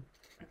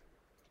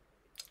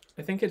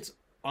 I think it's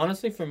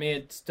honestly for me.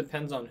 It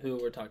depends on who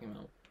we're talking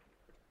about.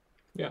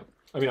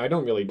 I mean, I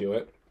don't really do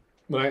it.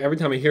 Every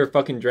time I hear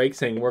fucking Drake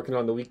saying working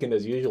on the weekend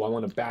as usual, I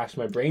want to bash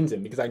my brains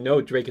in because I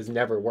know Drake has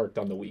never worked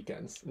on the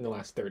weekends in the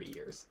last 30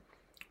 years.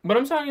 But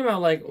I'm talking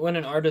about like when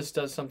an artist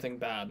does something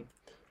bad.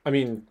 I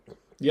mean,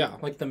 yeah.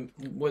 Like the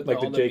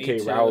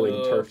J.K.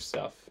 Rowling turf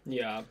stuff.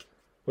 Yeah.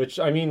 Which,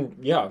 I mean,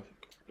 yeah.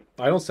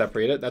 I don't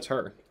separate it. That's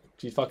her.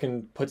 She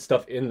fucking put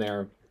stuff in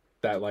there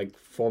that like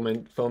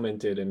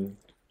fomented and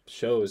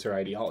shows her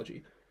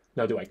ideology.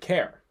 Now, do I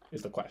care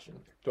is the question.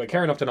 Do I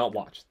care enough to not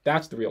watch?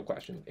 That's the real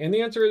question. And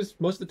the answer is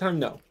most of the time,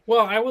 no.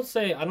 Well, I will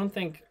say I don't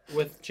think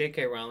with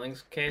J.K.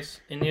 Rowling's case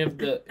any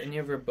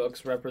of her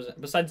books represent,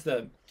 besides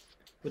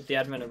with the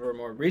advent of her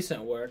more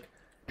recent work,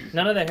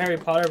 none of the Harry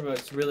Potter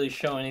books really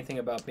show anything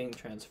about being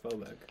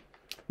transphobic.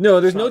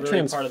 No, there's no not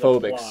really part of the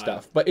transphobic plot.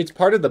 stuff, but it's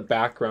part of the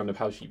background of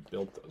how she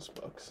built those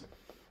books.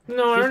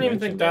 No, I She's don't even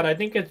think mentioned that. it. I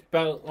think it's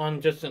built on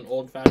just an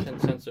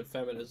old-fashioned sense of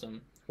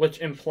feminism, which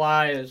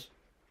implies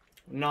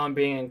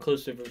non-being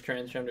inclusive of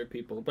transgender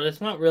people, but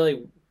it's not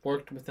really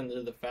worked within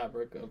the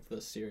fabric of the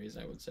series,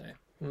 I would say.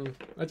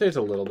 I'd say it's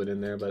a little bit in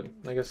there, but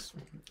I guess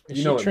Is you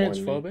she know it more than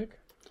me. transphobic?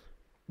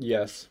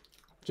 Yes,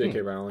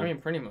 J.K. Rowling. I mean,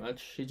 pretty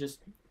much. She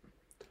just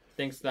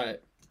thinks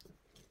that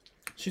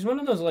she's one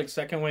of those like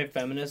second-wave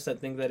feminists that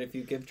think that if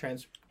you give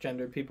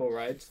transgender people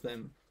rights,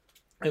 then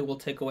it will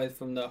take away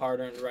from the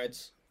hard-earned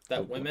rights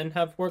that women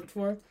have worked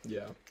for.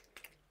 Yeah.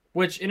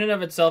 Which, in and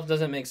of itself,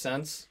 doesn't make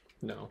sense.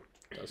 No,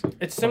 it doesn't.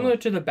 It's similar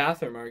to the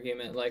bathroom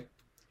argument. Like,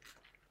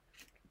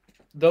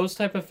 those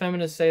type of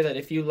feminists say that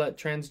if you let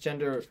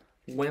transgender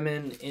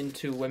women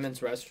into women's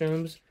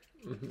restrooms,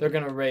 they're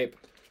going to rape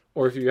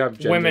Or if you have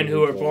gender women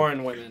who are neutral-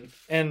 born women.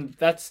 And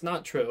that's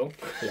not true.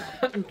 Yeah.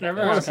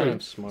 Never That's happened. kind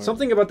of smart.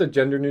 Something about the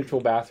gender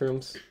neutral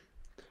bathrooms.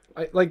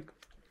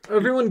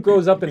 Everyone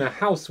grows up in a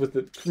house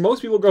with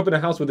most people grow up in a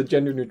house with a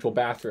gender neutral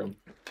bathroom.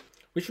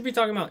 We should be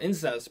talking about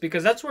incest,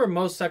 because that's where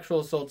most sexual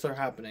assaults are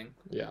happening.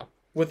 Yeah.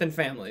 Within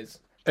families.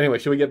 Anyway,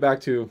 should we get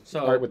back to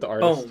So, art with the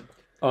artist? boom.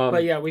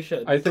 But yeah, we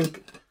should. I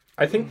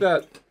think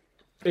that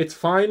it's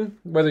fine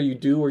whether you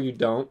do or you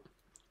don't,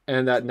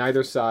 and that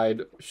neither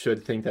side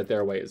should think that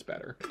their way is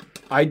better.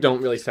 I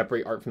don't really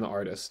separate art from the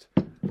artist.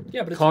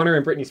 Yeah, but it's Connor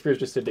and Britney Spears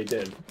just said they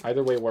did.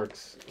 Either way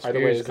works. Either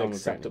way Spears is comma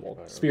acceptable.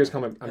 Britney, but- Spears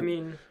comma. I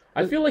mean,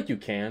 I feel like you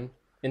can.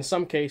 In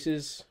some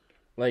cases,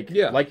 like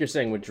Yeah. like you're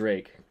saying with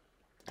Drake,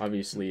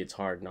 obviously it's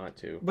hard not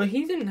to. But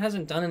he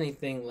hasn't done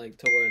anything like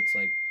to where it's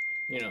like,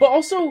 you know. But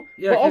also,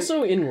 Yeah, 'cause-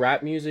 also in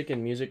rap music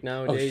and music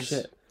nowadays,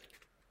 shit.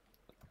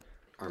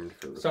 armed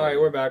for Sorry,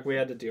 we're back. We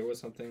had to deal with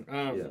something.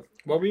 Yeah.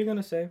 What were you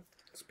gonna say?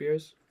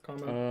 Spears?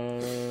 Comment?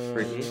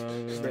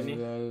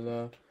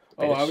 Britney.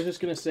 Oh, I was just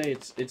gonna say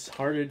it's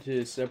harder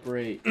to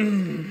separate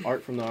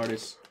art from the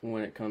artist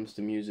when it comes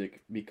to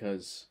music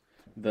because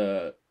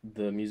the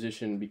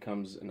musician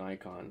becomes an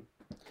icon.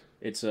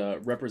 It's a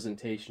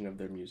representation of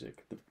their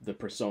music, the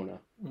persona.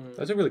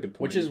 That's a really good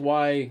point. Which is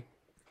why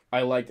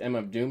I liked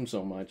MF Doom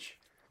so much,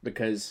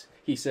 because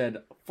he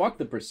said, fuck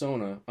the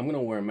persona, I'm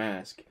gonna wear a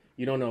mask.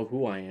 You don't know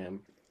who I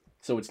am.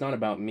 So it's not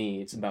about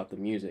me, it's about the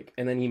music.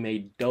 And then he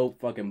made dope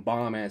fucking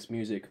bomb-ass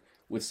music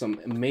with some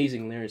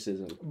amazing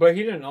lyricism. But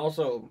he didn't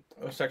also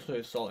sexually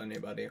assault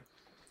anybody.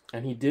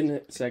 And he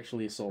didn't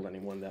sexually assault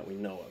anyone that we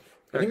know of.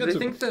 I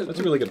think that's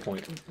a really good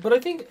point. But I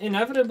think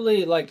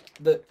inevitably, like,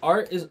 the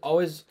art is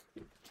always,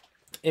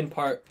 in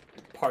part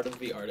of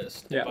the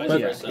artist. Yeah, vice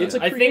but versa. It's a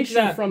I think creation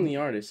that from the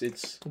artist.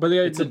 It's But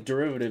a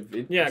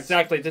derivative. yeah,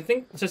 exactly.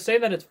 To say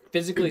that it's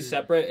physically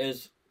separate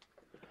is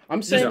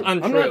I'm saying Just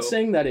I'm untrue. not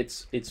saying that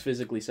it's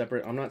physically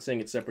separate. I'm not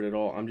saying it's separate at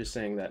all. I'm just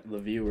saying that the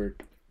viewer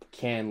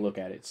can look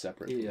at it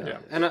separately. Yeah. Yeah.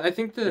 And I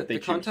think If they the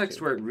choose context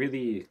to. where it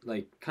really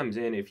like comes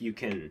in if you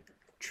can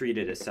treat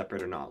it as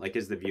separate or not, like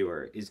as the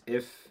viewer, is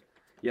if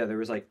there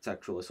was like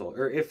sexual assault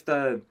or if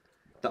the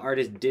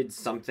artist did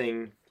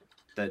something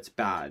that's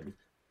bad.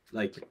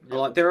 Like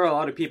there are a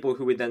lot of people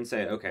who would then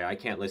say, okay, I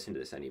can't listen to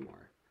this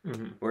anymore.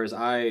 Mm-hmm. Whereas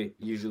I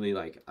usually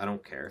I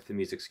don't care if the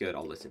music's good,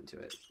 I'll listen to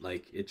it.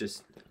 Like it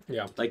just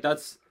like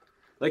that's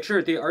like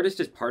sure the artist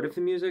is part of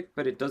the music,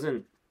 but it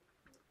doesn't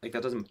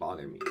that doesn't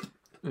bother me.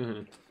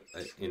 Mm-hmm.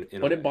 In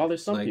But a it way.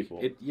 bothers some Like, people.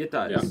 It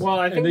does. Yeah. well,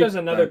 I And think they- there's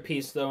another right.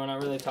 piece though we're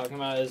not really talking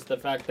about is the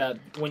fact that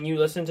when you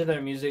listen to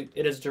their music,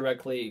 it is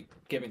directly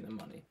giving them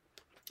money.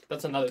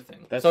 That's another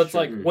thing. That's so it's true.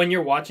 like when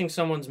you're watching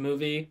someone's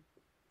movie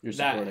You're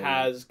that supporting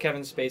has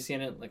Kevin Spacey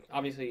in it, like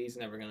obviously he's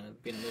never gonna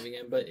be in the movie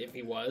again, but if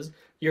he was,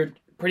 you're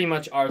pretty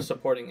much are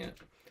supporting it.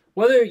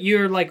 Whether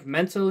you're like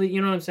mentally,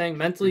 you know what I'm saying?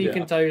 Mentally, you Yeah.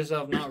 can tell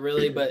yourself not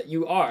really, but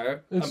you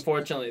are. It's-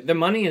 Unfortunately, the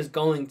money is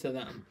going to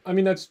them. I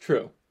mean, that's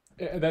true.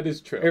 That is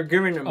true. You're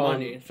giving them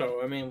money,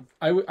 so I mean,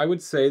 I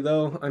would say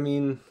though, I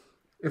mean,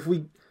 if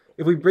we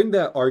bring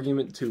that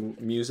argument to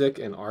music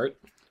and art,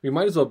 we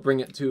might as well bring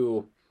it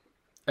to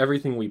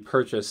everything we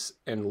purchase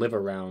and live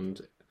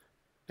around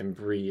and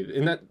breathe.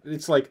 And that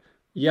it's like,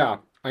 yeah,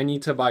 I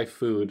need to buy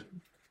food,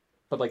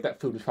 but like that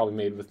food was probably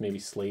made with maybe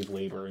slave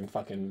labor in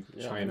fucking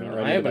Yeah, China. I mean,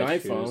 or I have an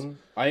need to buy iPhone. shoes.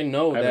 I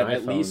know I have that an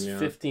at iPhone, least yeah.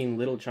 15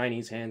 little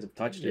Chinese hands have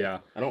touched it. Yeah.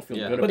 I don't feel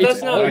Yeah. good But about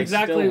that's it. not but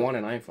exactly- I still want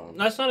an iPhone.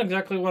 that's not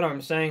exactly what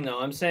I'm saying though.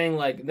 I'm saying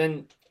like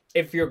then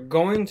if you're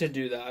going to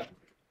do that,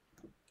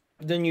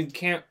 then you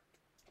can't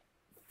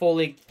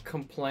fully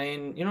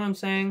complain. You know what I'm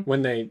saying?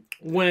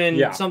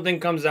 When something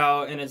comes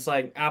out and it's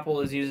like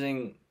Apple is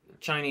using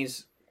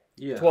Chinese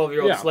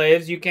 12-year-old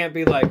slaves, you can't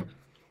be like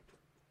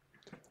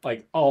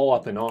all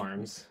up in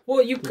arms.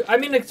 Well, I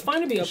mean, it's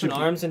fine to be up in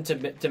arms and to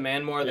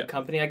demand more of the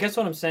company. I guess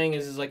what I'm saying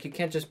is like you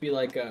can't just be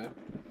like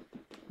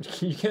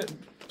you can't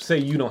say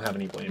you don't have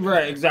any blame.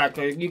 Right,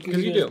 exactly.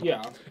 Because you do.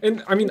 Yeah.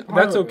 And I mean,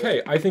 that's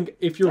okay. I think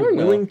if you're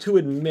willing to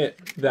admit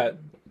that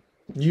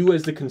you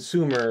as the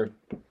consumer,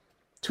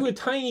 to a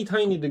tiny,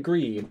 tiny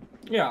degree,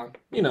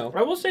 you know.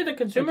 I will say the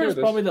consumer is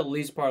probably the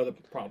least part of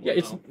the problem.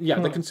 Yeah,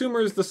 the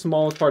consumer is the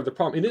smallest part of the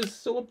problem. It is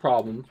still a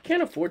problem. You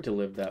can't afford to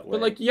live that way.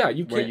 But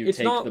you can't. It's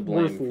not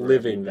worth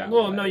living that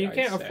way. Well, no, you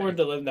can't afford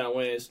to live that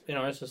way in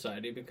our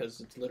society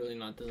because it's literally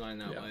not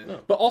designed that way. No.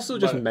 But also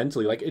just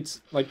mentally,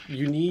 it's like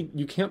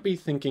you can't be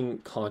thinking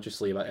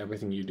consciously about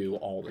everything you do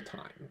all the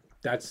time.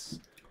 That's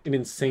an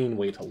insane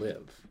way to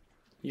live.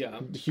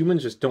 Yeah.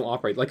 Humans just don't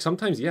operate. Like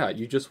sometimes,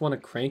 you just want to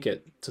crank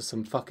it to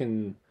some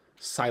fucking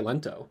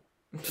Silento.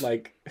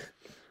 Like,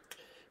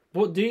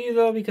 well, do you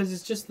though? Because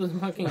it's just the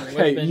fucking.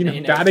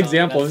 Hey, bad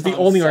example. It's the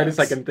only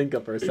artist I can think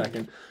of for a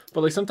second.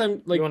 But like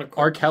sometimes, like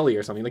R. Kelly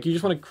or something, like you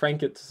just want to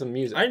crank it to some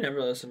music. I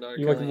never listened to R.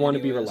 You Kelly. want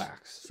to be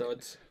relaxed. So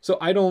it's. So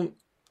I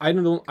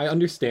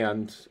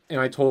understand,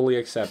 and I totally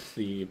accept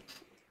the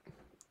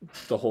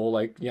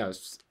whole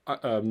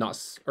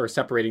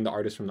separating the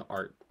artist from the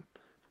art.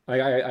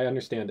 I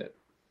understand it.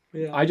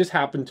 Yeah. I just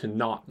happen to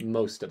not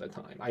most of the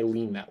time. I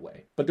lean that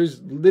way. But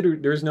there's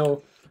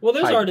no. Well,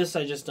 there's artists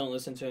I just don't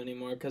listen to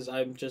anymore because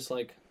I'm just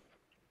like.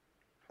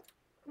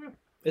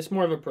 It's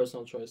more of a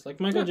personal choice.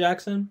 Like Michael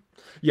Jackson.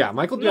 Yeah,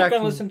 Michael Jackson. I'm not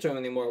gonna listen to him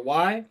anymore.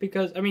 Why?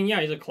 Because I mean,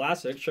 he's a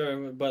classic,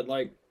 sure, but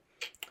like,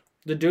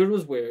 the dude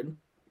was weird.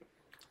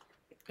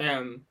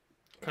 And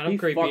kind of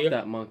creepy. He fucked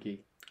that monkey.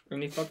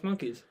 And he fucked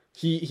monkeys.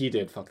 He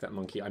did fuck that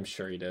monkey. I'm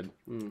sure he did.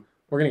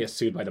 We're gonna get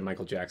sued by the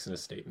Michael Jackson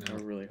estate now. I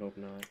really hope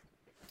not.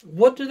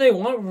 What do they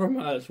want from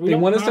us? They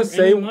want us to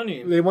say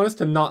money. They want us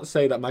to not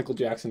say that Michael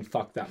Jackson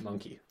fucked that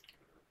monkey.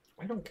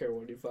 I don't care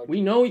what he fucked.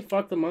 We know he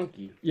fucked the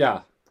monkey.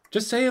 Yeah,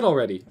 just say it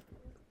already.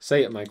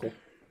 Say it, Michael.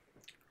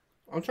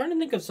 I'm trying to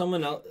think of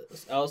someone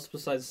else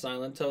besides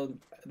Silento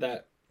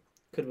that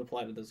could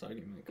apply to this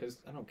argument because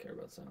I don't care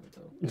about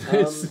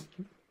Silento.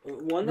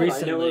 One that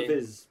I know of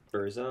is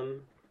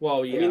Burzum.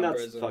 Well, yeah, I mean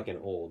that's Burzum. fucking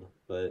old,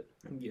 but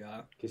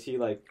yeah, because he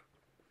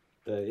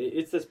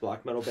it's this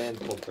black metal band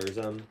called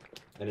Burzum,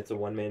 and it's a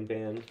one-man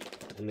band,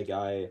 and the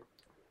guy,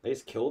 I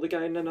guess, killed a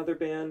guy in another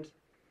band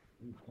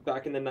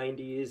back in the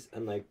 90s,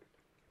 and like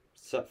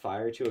set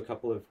fire to a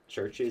couple of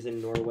churches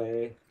in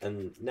Norway,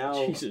 and now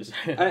Jesus.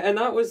 and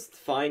that was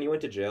fine. He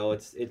went to jail.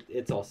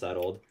 It's all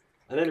settled.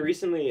 And then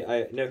recently,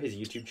 I know his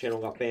YouTube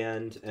channel got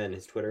banned and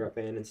his Twitter got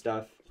banned and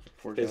stuff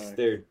because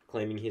they're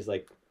claiming he's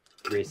like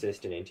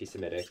racist and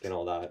anti-Semitic and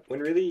all that. When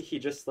really he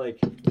just like,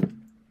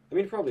 I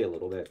mean probably a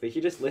little bit, but he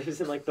just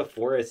lives in like the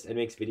forest and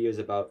makes videos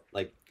about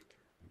like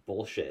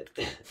bullshit.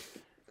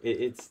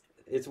 It's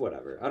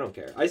whatever. I don't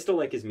care. I still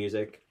like his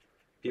music.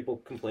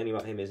 People complaining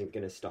about him isn't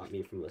gonna stop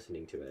me from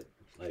listening to it.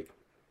 Like,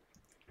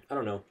 I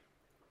don't know.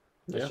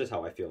 That's just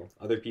how I feel.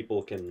 Other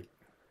people can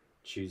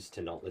choose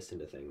to not listen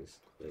to things.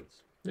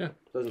 It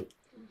doesn't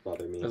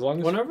bother me. As long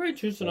as whenever I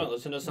choose to not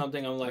listen to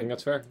something, I'm like, I think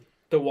that's fair.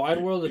 The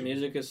wide world of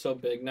music is so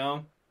big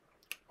now.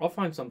 I'll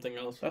find something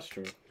else. That's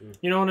true.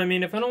 You know what I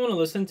mean? If I don't want to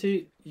listen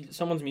to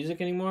someone's music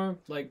anymore,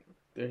 like,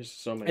 there's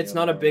so many. It's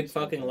not a big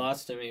fucking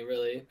loss to me,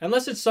 really.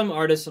 Unless it's some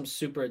artist I'm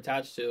super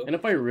attached to. And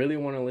if I really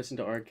want to listen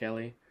to R.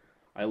 Kelly,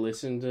 I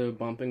listen to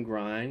Bump and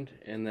Grind,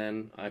 and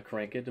then I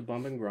crank it to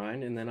Bump and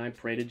Grind, and then I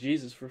pray to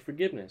Jesus for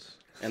forgiveness.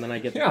 And then I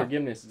get the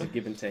forgiveness. It's a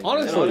give and take.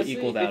 Honestly,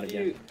 equaled out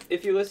again.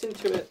 If you listen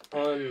to it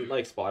on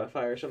like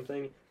Spotify or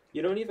something,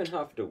 you don't even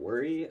have to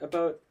worry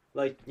about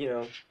like,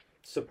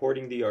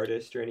 supporting the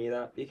artist or any of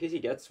that, because he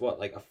gets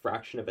like a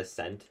fraction of a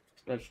cent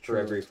for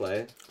every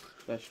play.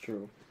 That's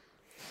true.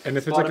 And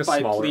if Spotify, it's like a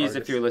smaller please, artist.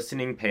 if you're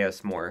listening, pay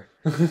us more.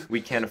 We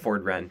can't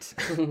afford rent.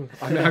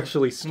 I'm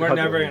actually struggling. We're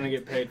never going to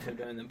get paid for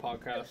doing the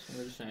podcast.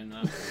 I'm just saying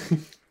that.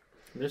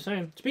 I'm just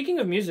saying. Speaking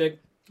of music,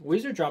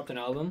 Weezer dropped an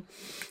album.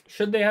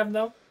 Should they have,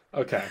 though?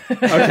 Okay.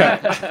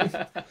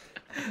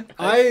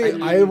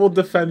 I will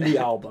defend the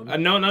album.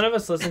 No, none of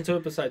us listened to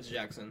it besides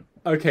Jackson.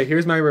 Okay,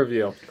 here's my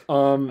review.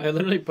 I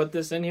literally put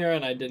this in here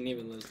and I didn't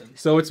even listen.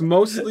 So it's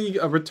mostly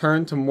a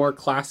return to more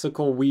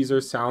classical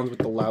Weezer sounds with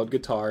the loud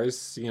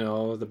guitars,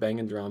 the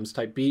banging drums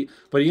type beat.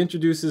 But he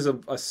introduces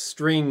a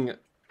string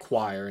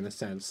choir in a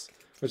sense,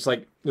 which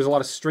like there's a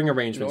lot of string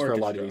arrangements for a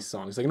lot of these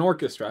songs, like an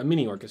orchestra, a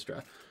mini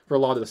orchestra for a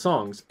lot of the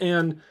songs.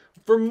 And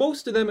for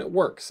most of them, it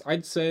works.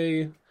 I'd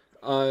say.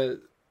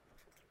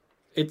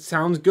 It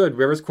sounds good.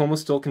 Rivers Cuomo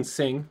still can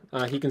sing.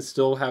 He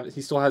still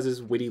has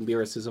his witty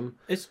lyricism.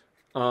 It's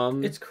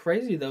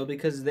crazy though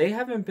because they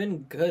haven't been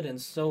good in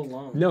so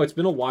long. No, it's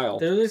been a while.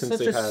 They're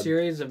such a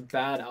series of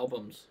bad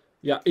albums.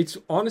 Yeah, it's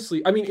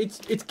honestly. I mean, it's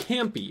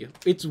campy.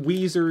 It's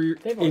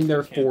Weezer in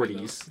their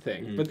 40s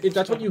thing, but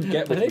that's what you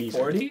get with Weezer.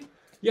 40?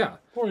 Yeah,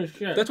 Holy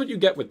shit. that's what you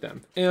get with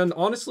them. And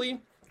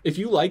honestly, if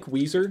you like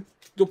Weezer,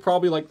 you'll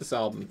probably like this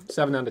album.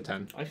 7 out of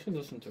 10. I should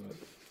listen to it.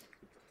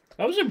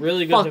 That was a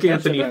really good Fuck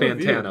defensive Anthony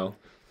review. Fantano.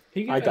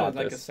 He gave I it got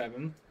like this. a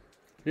 7.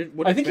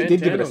 I think he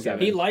did give it a Fantano 7.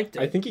 He liked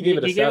it. I think he gave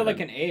it a He gave it 7. like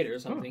an 8 or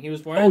something. He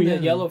was wearing the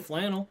yellow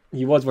flannel.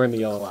 He was wearing the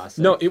yellow.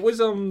 Classic. No, it was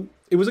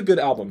a good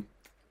album.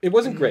 It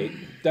wasn't great.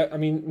 I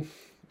mean,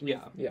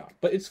 Yeah. yeah,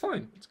 but it's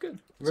fine. It's good.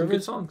 Some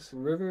good songs.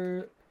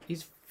 River,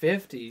 he's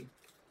 50.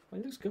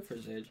 He looks good for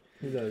his age.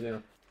 He does, yeah.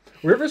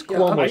 Rivers Yeah,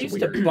 Cuomo's I used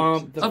weird. to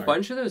bump the A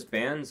bunch of those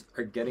bands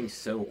are getting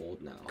so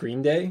old now.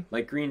 Green Day.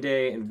 Like Green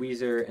Day and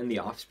Weezer and The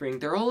Offspring.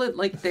 They're all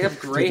like they have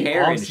gray The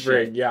hair and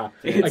Offspring, shit. yeah.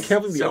 It's I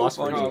can't believe the so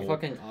Offspring. funny. Oh,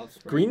 fucking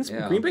Offspring.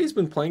 Green Bay's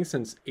been playing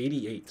since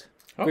 '88.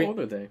 How Green- old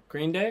are they?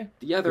 Green Day?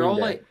 Yeah, they're Green all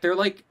Day. they're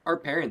like our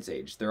parents'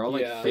 age. They're all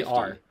like Yeah. 50. They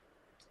are.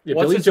 Yeah,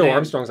 What's Billy his Joe name?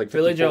 Armstrong's like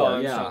 54. Billy Joe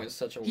Armstrong Yeah. is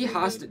such a He weird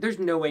has to. dude. There's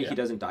no way Yeah. he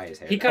doesn't dye his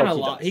hair. He kind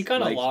Oh, of he he does.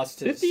 kind of Like, lost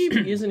his.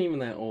 50 isn't even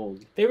that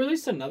old. They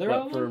released another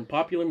But for album.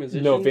 popular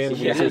musicians, No, Van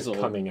he is Weezer's old.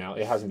 coming out.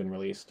 It hasn't been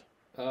released.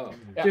 Oh,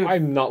 Yeah, dude,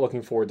 I'm not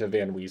looking forward to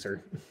Van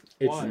Weezer.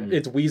 Why?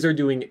 It's Weezer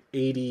doing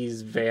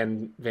 80s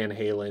Van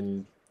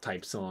Halen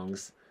type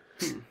songs.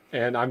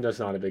 And I'm just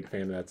not a big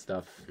fan of that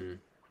stuff.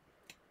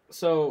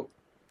 so,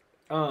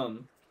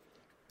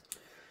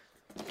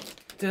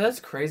 dude, that's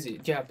crazy.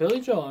 Yeah, Billy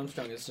Joe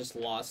Armstrong has just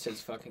lost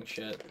his fucking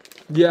shit.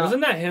 Yeah.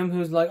 Wasn't that him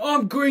who's like, "Oh,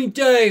 I'm Green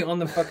Day" on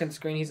the fucking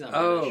screen? He's not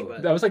British, Oh,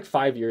 but That was like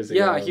 5 years ago.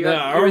 Yeah,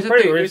 Yeah, he was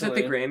pretty he was at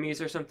the recently.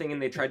 Grammys or something,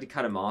 and they tried to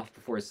cut him off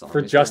before his song.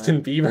 For was Justin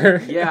done.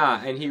 Bieber.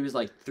 Yeah, and he was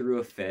like threw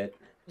a fit.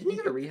 Didn't he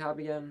go to rehab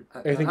again?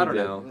 I think he don't did.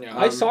 know. Yeah.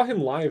 I saw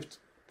him live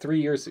 3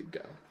 years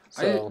ago.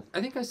 So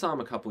I think I saw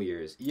him a couple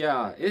years.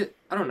 Yeah,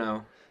 I don't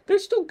know. they're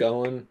still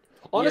going.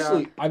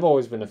 Honestly, I've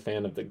always been a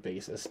fan of the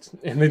bassist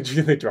and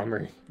the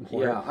drummer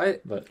more. Yeah,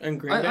 and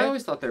Green I Day.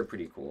 always thought they were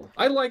pretty cool.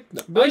 I like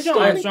Billy I Joe still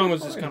think Armstrong they're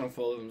was just fine. kind of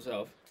full of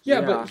himself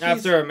Yeah, Yeah. but he's,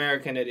 after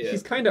American Idiot.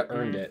 he's kind of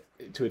earned it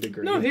to a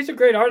degree. No, he's a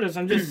great artist.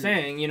 I'm just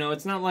saying,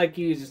 it's not like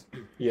he's.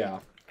 Yeah.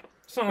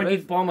 It's not like But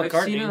he's Paul I've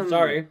seen McCartney. him-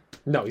 Sorry.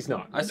 No, he's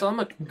not. I saw him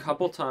a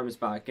couple times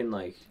back in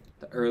like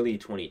the early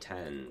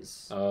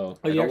 2010s. Oh.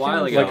 Oh, you Like a actually while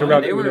don't ago. Like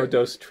around they were- Uno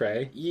Dos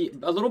Tre.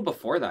 A little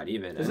before that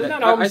even. Doesn't And that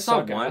then album I saw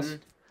suck one. ass?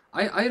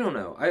 I don't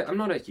know. I'm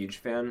not a huge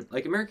fan.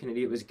 Like American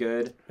Idiot was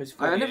good. He's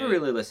I never 48.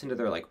 really listened to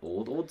their like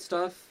old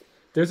stuff.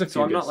 There's a few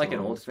So I'm good not like an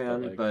songs, old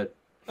fan, like- but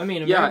I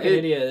mean, Yeah, American it-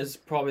 Idiot is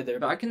probably their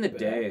back in the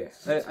day,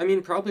 I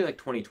mean probably like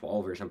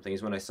 2012 or something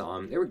is when I saw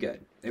them. They were good.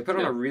 They put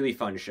on Yeah. a really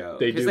fun show.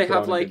 They do they put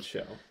have on a like good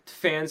show.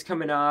 fans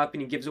coming up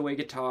and he gives away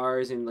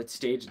guitars and like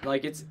stage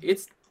like it's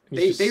He's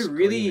they just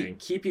really screaming.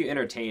 keep you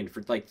entertained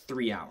for like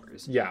 3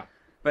 hours. Yeah.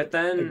 But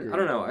then Agreed. I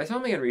don't know. I saw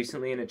him again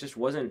recently, and it just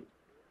wasn't.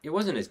 It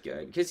wasn't as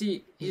good because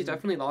he's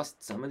definitely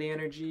lost some of the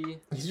energy.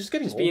 He's just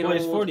getting Just being Well,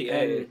 he's old.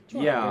 48.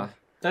 And, yeah,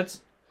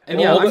 That's and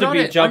well, yeah, old I'm to not,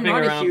 be jumping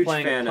I'm not around a huge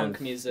playing fan punk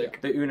of music.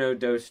 the Uno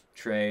Dos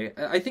Tre.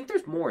 I think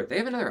there's more. They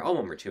have another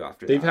album or two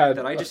after They've that had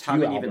that I a just few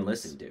haven't even albums.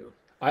 listened to.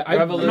 I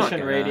Revolution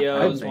gonna- Radio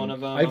I is think- one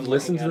of them. I've I'm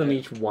listened to looking them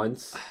at it. each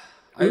once.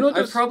 I, Uno I've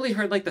Dos- probably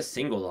heard like the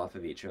singles off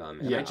of each of them,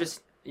 and I Yeah.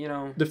 just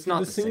The, it's not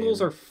the singles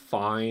same. are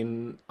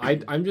fine.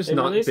 I'm just They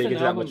not released big an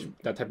into that much album-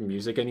 that type of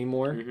music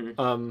anymore.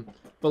 Mhm.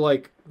 But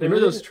like They Uno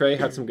really- Dos Tre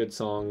had some good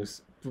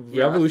songs.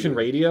 Yeah, Revolution I feel-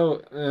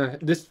 Radio.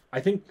 This I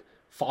think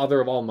Father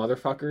of All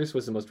Motherfuckers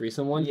was the most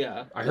recent one.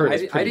 Yeah. I heard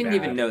it's I pretty didn't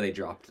bad. even know they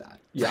dropped that.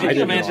 Yeah, I Speaking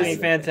didn't of know Anthony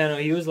either.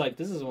 Fantano, he was like,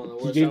 "This is one of the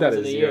worst He gave that songs a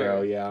of the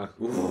 0. year." Yeah.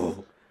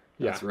 Ooh,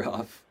 Yeah. that's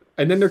rough.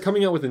 And then they're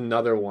coming out with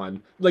another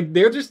one. Like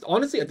they're just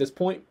honestly at this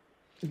point,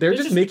 they're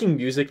just making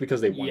music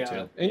because they want Yeah,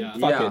 to. And yeah.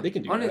 fuck yeah, it, they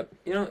can do on that.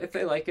 it. If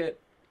they like it,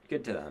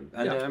 good to them.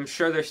 And Yeah. I'm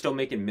sure they're still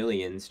making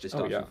millions just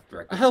Oh, off yeah. of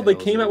record Hell, they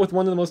sales came and- out with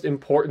one of the most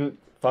important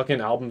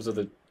fucking albums of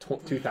the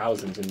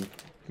 2000s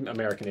in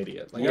American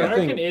Idiot. Like Yeah. that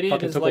thing American Idiot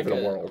fucking is took like over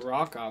the a world.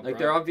 rock opera. Like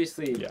they're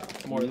obviously Yeah.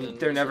 more than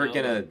they're never just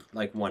an gonna album.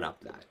 like one up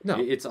that. No.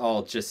 It's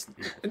all just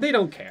And they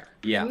don't care.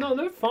 yeah. No,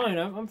 they're fine.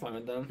 I'm fine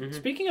with them. Mhm.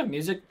 Speaking of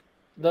music,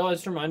 though, it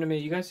just reminded me.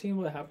 You guys seen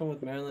what happened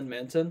with Marilyn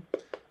Manson?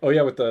 Oh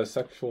yeah, with the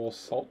sexual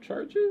assault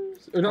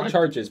charges, or not Like,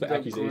 charges, but the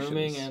accusations.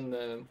 grooming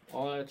and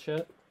all that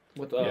shit.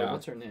 With Yeah.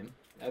 what's her name?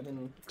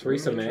 Evan.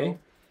 Theresa May. Rachel?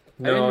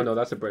 No, didn't- no,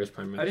 that's the British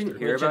Prime I Minister. didn't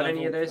hear about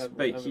any of this,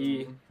 but Evan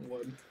he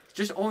Wood.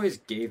 just always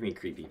gave me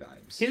creepy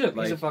vibes. He's a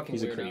like, fucking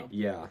he's a weirdo. creep.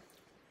 yeah.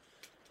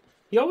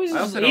 He always I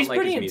is, also don't he's like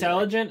pretty his music,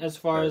 intelligent as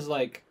far but- as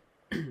like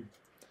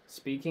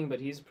speaking, but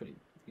he's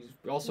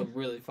also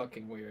really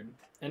fucking weird.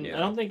 And Yeah. I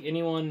don't think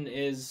anyone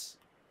is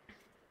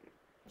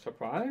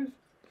surprised.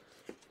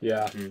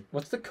 Yeah. Mhm.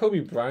 What's the Kobe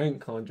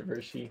Bryant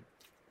controversy?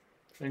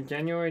 In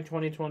January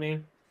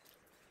 2020,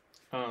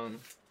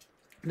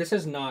 this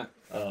is not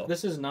Oh,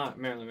 this is not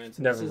Marilyn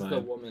Manson. Never this is the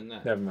mind. woman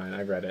that never mind.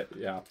 I read it.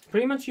 Yeah.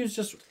 pretty much used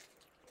just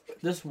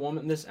this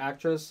woman, this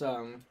actress,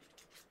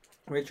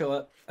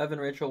 Rachel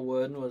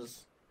Wood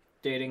was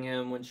dating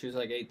him when she was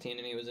like 18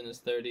 and he was in his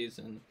 30s,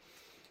 and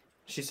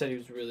she said he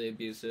was really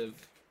abusive,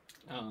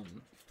 and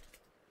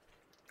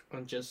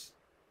just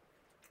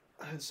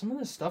some of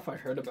the stuff I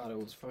heard about it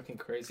was fucking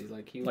crazy.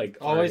 Like he Like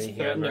always Armie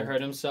threatened to Hammer.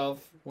 hurt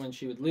himself when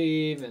she would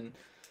leave, and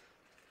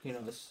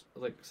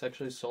like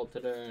sexually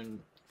assaulted her and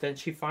then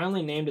she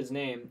finally named his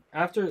name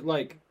after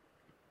like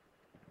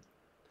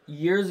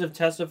years of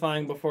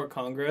testifying before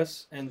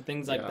Congress and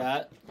things like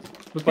that.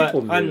 But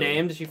people knew.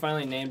 unnamed, she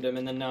finally named him,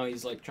 and then now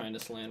he's like trying to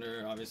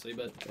slander her, obviously.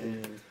 But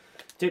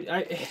dude,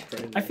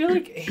 I feel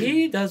like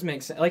he does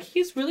make sense. Like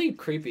he's really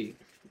creepy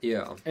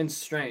Yeah. and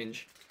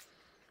strange.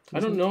 I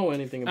don't know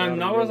anything about him.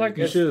 that was like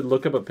You should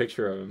look up a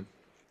picture of him.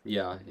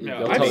 Yeah. Yeah.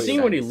 They'll I've tell you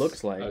seen what he sense.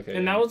 looks like. Okay.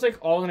 And that was like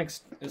all an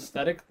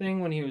aesthetic thing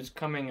when he was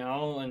coming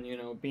out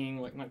and being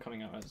like not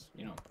coming out as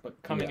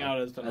but coming Yeah,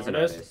 out as an As artist. an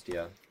artist,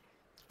 yeah.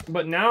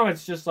 But now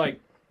it's just like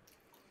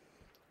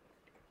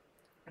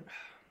I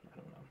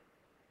don't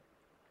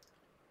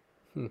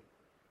know.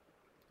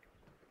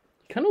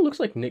 Kind of looks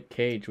like Nick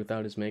Cage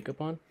without his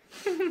makeup on.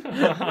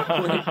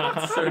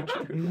 That's so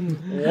true.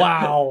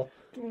 Wow.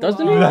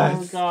 Doesn't he?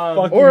 That's God.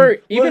 fucking- Or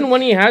even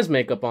when he has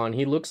makeup on,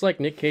 he looks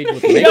like Nick Cage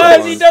with He makeup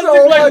does, on. he does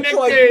look like Nick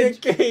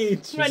Cage. Nick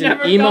Cage. I He's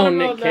never an emo thought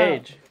Nick about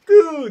that. Cage.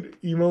 Dude,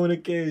 emo in a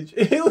cage.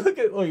 Look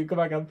at you come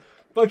back up.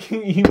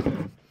 Fucking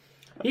emo.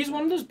 He's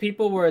one of those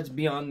people where it's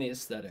beyond the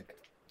aesthetic.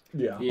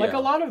 Yeah. Yeah. Like a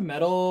lot of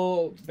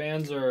metal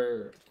bands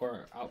or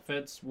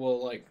outfits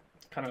will like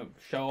kind of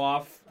show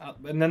off,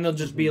 and then they'll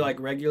just be like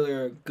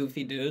regular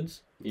goofy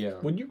dudes. Yeah.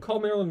 Would you call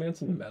Marilyn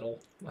Manson metal?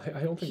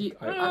 I don't think.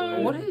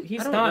 What is-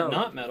 He's I don't not know.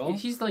 not metal.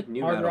 He's like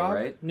new Hard metal, rock,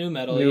 right? new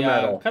metal, New yeah,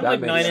 metal. kind That of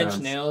like makes 9 Inch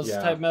sense. Nails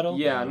Yeah. type metal.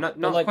 Yeah, not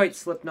like- quite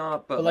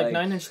Slipknot, but, But like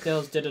 9 Inch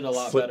Nails did it a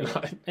lot better.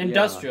 Slipknot.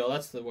 Industrial,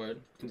 that's the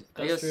word. I guess-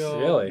 Industrial,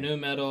 Really? new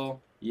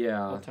metal,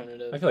 Yeah.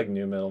 alternative. I feel like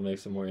new metal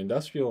makes it more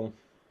industrial.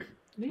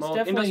 He's Well,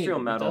 definitely industrial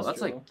metal,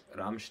 that's like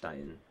industrial.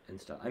 Rammstein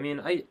and stuff. I mean,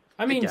 I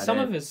I mean, get some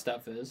it. of his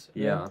stuff is.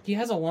 Yeah. He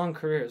has a long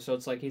career, so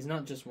it's like he's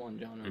not just one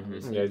genre. Mhm.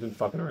 obviously. Yeah, he's been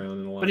fucking around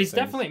in a lot. But of he's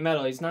things. definitely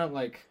metal. He's not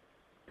like,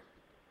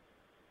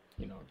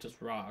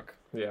 just rock.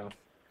 Yeah.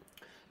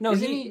 No,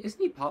 isn't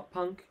he pop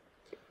punk?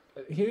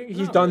 He's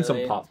Not done some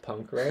really. pop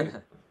punk, right?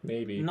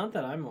 Maybe. Not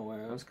that I'm aware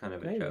That of. was kind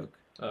of a Maybe. joke.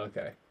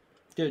 Okay.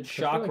 Dude,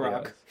 shock like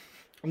rock.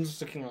 I'm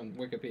just looking on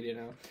Wikipedia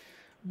now.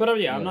 But I'm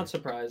Yeah. not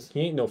surprised.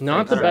 He ain't no.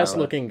 Not Frank the I don't best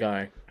know. looking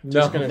guy. No.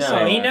 Just gonna No. say.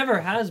 No, he that. never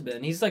has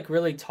been. He's like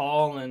really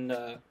tall and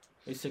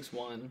he's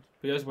 6'1".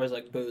 But he always wears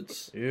like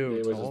boots. Ew, He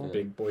was tall. this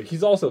big boy.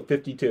 He's also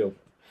 52.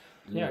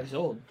 Yeah, he's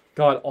old.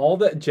 God, all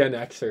the Gen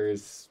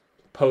Xers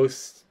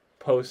post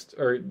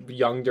or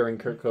young during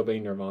Kurt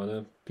Cobain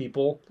Nirvana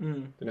people,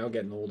 Mm. they're now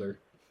getting older.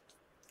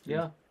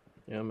 Yeah,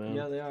 Yeah, man.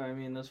 yeah, they are. I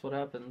mean, that's what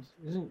happens.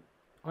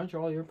 Aren't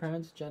all your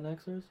parents Gen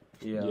Xers?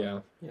 Yeah.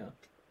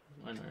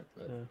 Mine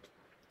aren't,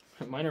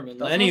 but mine are That's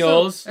millennials.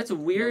 also- That's No,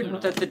 they're weird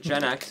not. that the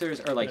Gen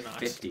Xers are like They're not.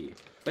 50.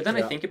 But then I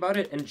Yeah. think about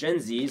it, and Gen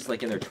Z's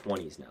like in their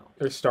 20s now.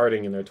 They're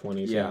starting in their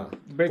 20s. Yeah.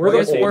 Big, We're I the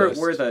guess we're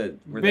oldest.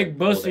 we're big the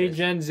bussy oldest.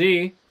 Gen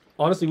Z.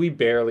 Honestly, we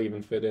barely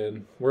even fit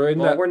in. We're in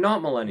Well, that we're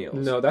not millennials.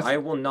 No, that's- I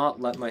will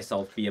not let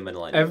myself be a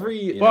millennial. every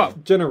you know? Well,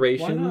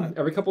 generation, why not?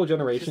 every couple of Because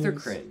generations. they're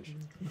cringe.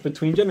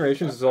 Between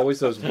generations, there's always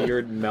those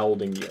weird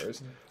melding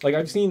years. Like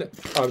I've seen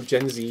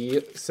Gen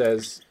Z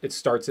says it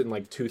starts in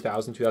like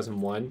 2000,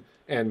 2001,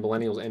 and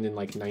millennials end in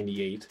like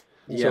 98.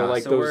 Yeah, so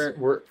like so those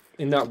we're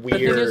in that weird.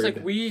 The thing is,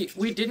 like,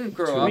 we didn't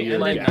grow up weird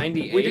like gap.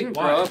 98. we didn't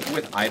Why? grow up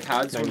with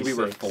iPads when we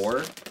were 96. 4,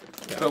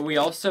 Yeah. but we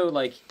also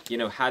like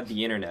had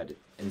the internet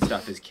and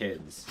stuff as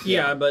kids.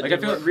 Yeah, but Like I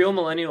feel like real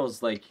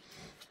millennials like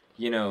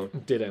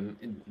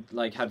didn't.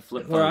 like had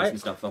flip phones Right. and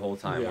stuff the whole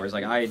time. Yeah. Whereas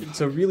like I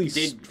So really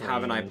did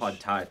have an strange. iPod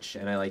Touch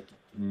and I like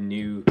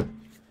knew.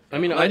 I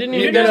mean, I Like, didn't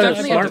you even guys get a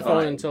definitely have to smartphone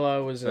buy. until I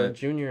was a But-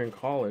 junior in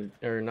college,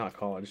 or not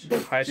college,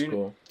 high Jun-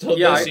 school. Till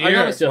Yeah, this I got a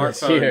year. Still this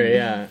smartphone. year,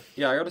 yeah.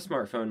 Yeah, I got a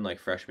smartphone like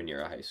freshman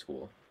year of high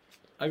school,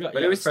 I got,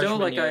 but yeah, it was still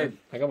freshman like year.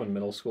 I got one in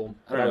middle school.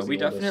 I don't know. was We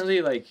the oldest.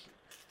 definitely like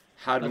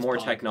had That's more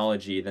pop.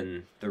 technology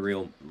than the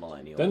real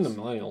millennials. Then the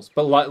millennials,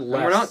 but a lot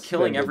less. we're not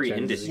killing than the every Gen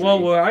Z. industry. Well,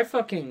 where I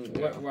fucking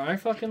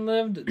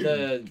lived,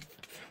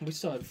 we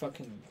still had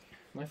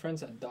my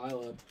friends had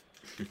dial-up,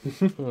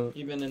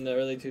 even in the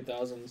early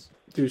 2000s.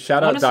 Dude,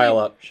 shout out Honestly- dial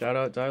up. Shout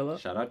out dial-up.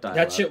 Shout out dial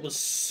That shit was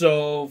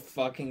so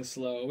fucking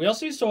slow. We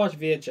also used to watch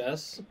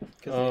VHS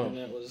because Oh. the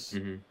internet was,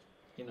 hmm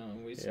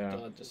we used Yeah.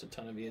 to had just a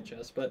ton of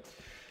VHS. But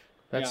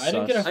That yeah, I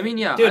didn't get sus. a. I mean,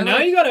 yeah. Dude, I now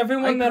like- you got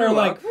everyone I that are grew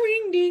like up-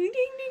 ring ding ding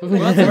ding.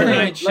 Well, Like that's Fortnite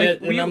right.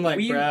 shit, we, and I'm like,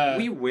 bruh.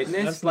 we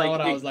witnessed that's like not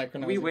what I the- was like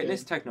when I we was a kid.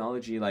 witnessed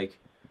technology like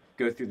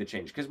go through the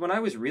change. Because when I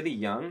was really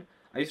young,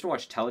 I used to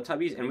watch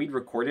Teletubbies, and we'd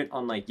record it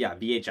on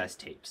VHS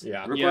tapes.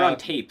 Yeah. Record Yeah. on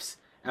tapes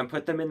and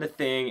put them in the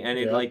thing, and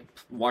Yeah.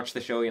 watch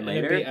the show again And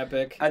it'd later. be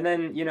epic. And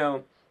then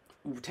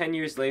 10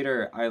 years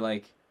later,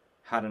 I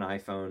had an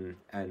iPhone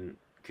and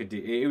could do.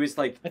 It was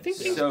like I think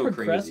things so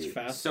progressed crazy,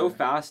 faster. so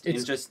fast in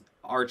It's- just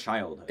our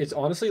childhood. It's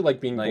honestly like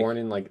being Like- born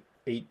in like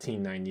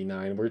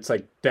 1899, where it's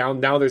like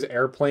now there's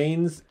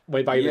airplanes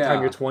by the Yeah.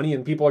 time you're 20,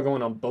 and people are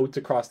going on boats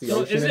across the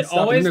So ocean. is and it stuff,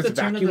 and always there's the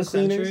turn of vacuum the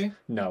cleaners. century?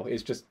 No,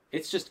 it's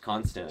just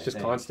constant. it's just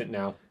constant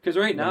now. Because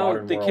right the now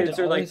modern the world. kids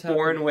It are like always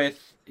born happened.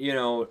 with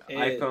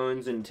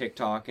iPhones and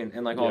TikTok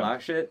and like all Yeah.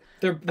 that shit.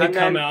 They And come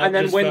then, out and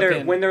then just when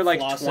fucking they're like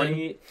flossing.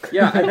 20,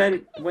 yeah, and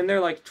then when they're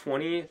like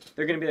 20,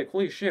 they're gonna be like,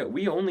 holy shit,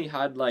 we only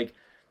had like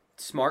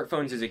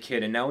smartphones as a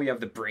kid, and now we have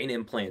the brain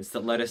implants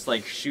that let us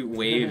like shoot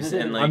waves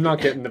and like. I'm not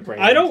getting the brain.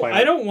 I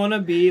implant. don't want to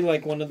be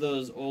like one of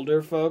those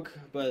older folk,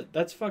 but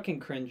that's fucking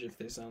cringe if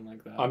they sound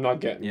like that. I'm not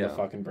getting Yeah. the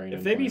fucking brain.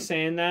 If they be implant.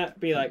 saying that,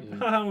 be like,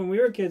 haha, when we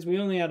were kids, we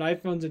only had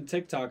iPhones and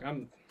TikTok.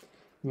 That's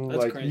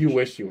like cringe. you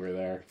wish you were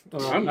there.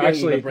 I'm getting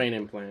actually the brain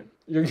implant.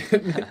 You're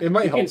getting, it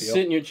might You help can you.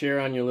 sit in your chair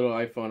on your little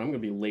iPhone. I'm gonna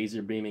be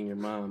laser beaming your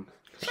mom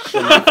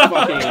from my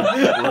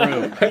fucking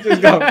room. I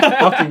just got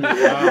fucking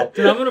wow.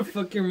 Dude, I'm gonna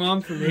fuck your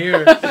mom from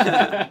here.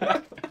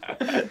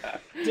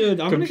 Dude,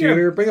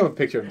 Computer, bring up a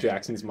picture of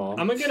Jackson's mom.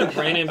 I'm gonna get a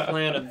brain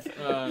implant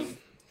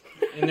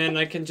and then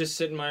I can just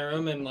sit in my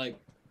room and like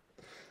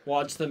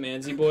watch the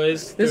Manzy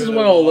Boys. This is through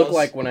what the I'll look walls.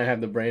 like when I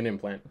have the brain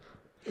implant.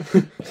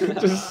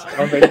 just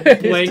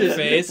Blank Just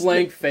face.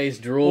 blank face,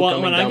 drool Well,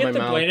 coming when I down get my the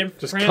mouth. brain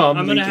Just implant, cum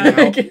I'm gonna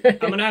leaking have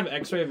out. I'm gonna have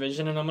X-ray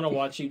vision and I'm gonna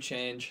watch you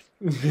change.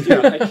 Dude,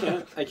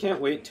 I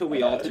can't wait till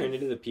we all turn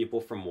into the people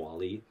from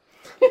Wall-E.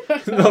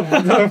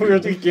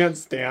 we can't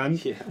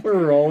stand. Yeah. We're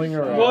rolling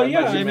around. Well,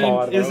 yeah, like I we fall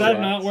out mean, of is that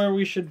robots. not where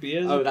we should be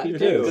as Oh, that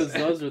people? It is. Because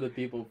those are the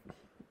people.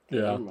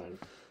 Yeah. Never mind.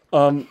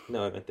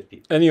 No, I meant the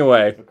people.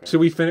 Anyway, Okay. should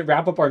we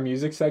wrap up our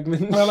music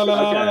segment?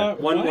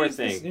 Okay, one Why more is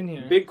this thing. in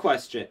here? Big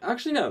question.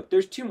 Actually, no.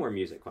 There's 2 more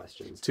music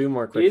questions. 2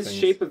 more quick Is things.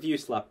 Shape of You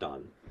slept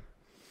on?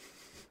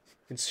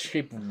 It's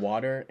shaped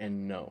water,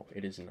 and no,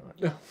 it is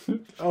not.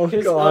 Oh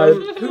 'Cause,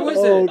 god. who was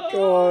oh it?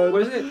 god.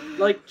 Was it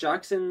like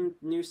Jackson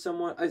knew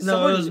someone? No,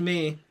 someone it was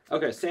me.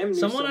 Okay, Sam knew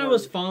Someone I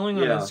was following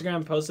on Yeah.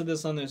 Instagram posted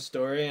this on their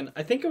story, and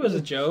I think it was a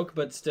joke,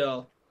 but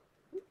still.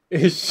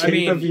 Is Shape I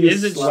mean, of You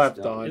is it slept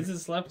slept on? Is it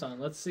slept on?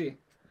 Let's see.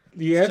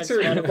 The Check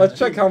answer. Spotify. Let's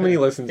check how many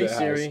listens Hey it has.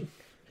 Siri.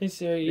 Hey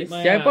Siri, eat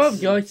my Step ass.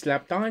 up, yo,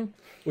 slept on.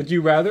 Would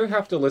you rather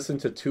have to listen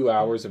to 2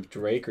 hours of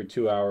Drake or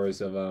 2 hours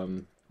of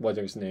what's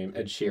his name?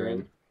 Ed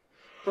Sheeran.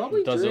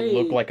 Probably Does it Drake.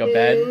 look like a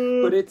bed?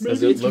 But it's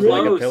Does it it's look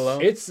like a close. pillow?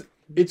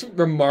 It's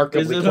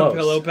remarkably Is it close. a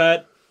pillow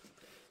pet?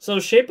 So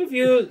Shape of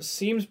You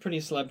seems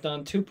pretty slept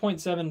on.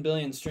 2.7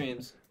 billion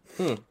streams.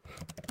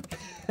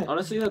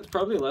 Honestly, that's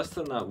probably less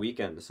than that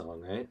Weekend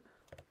song, right?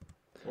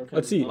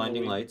 Let's see.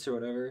 Blinding Lights or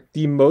whatever.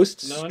 The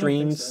most No, I don't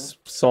streamed think so.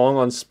 song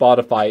on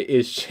Spotify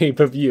is Shape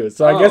of You.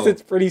 So I guess Oh.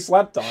 it's pretty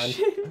slept on.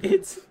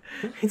 it's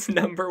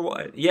number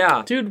 1.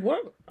 Yeah. Dude,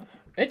 what?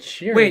 Ed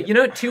Sheeran. Wait, you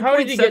know, How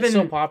did he get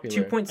so 2.7 popular?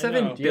 2.7 Do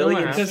you know what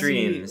billion happened?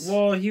 streams.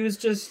 He was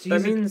just.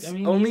 That means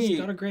he's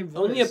got a great voice.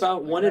 Only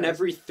about I 1 in guess.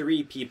 every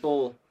 3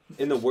 people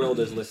in the world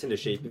has listened to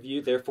Shape of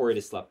You, therefore it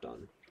is slept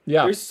on.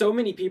 Yeah. There's so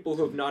many people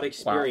who have not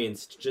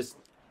experienced just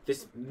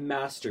this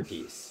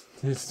masterpiece.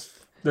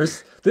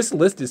 This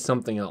list is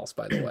something else,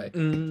 by the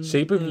way.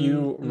 Shape of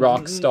You,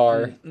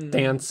 Rockstar,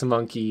 Dance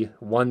Monkey,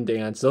 One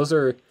Dance. Those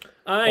are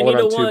I all need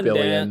around a 2 one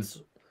billion.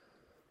 dance.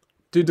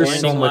 Dude, there's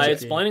Blinding so much.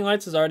 Lights. Blinding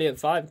Lights is already at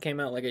 5. Came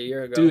out like a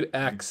year ago. Dude,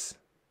 X.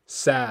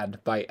 Sad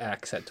by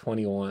X at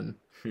 21.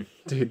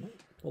 Dude.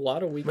 a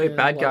lot of Weeknd. Wait,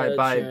 Bad a lot Guy of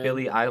by Sharon.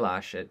 Billie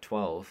Eilish at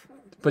 12.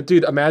 But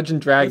dude, Imagine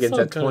Dragons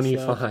That's at some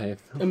kinda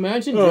 25.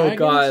 Imagine Oh Dragons.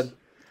 God.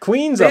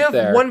 Queen's They up have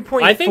there.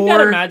 1.4. I think that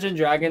Imagine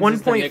Dragons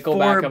is the 1.4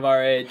 Nickelback of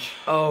our age.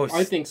 Oh,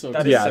 I think so.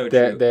 That too. is Yeah, so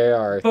they true. they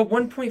are. But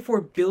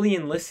 1.4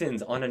 billion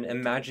listens on an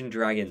Imagine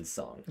Dragons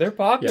song. They're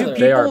popular. Yeah, Do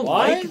they are. people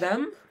like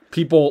them?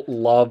 People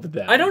love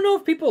them. I don't know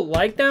if people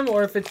like them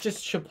or if it's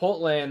just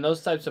Chipotle and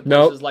those types of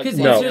Nope. places like Because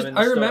No. them it's just, in the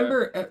I store.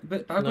 remember,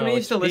 but back when No, I used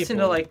it's to listen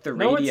people. to like the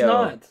No, radio,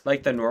 it's not.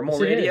 like the normal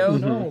Yes, it is. radio,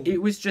 No. it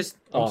was just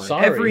I'm on.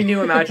 sorry. every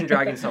new Imagine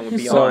Dragons song would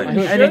be So- on,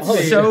 You and should it's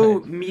be. so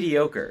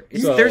mediocre.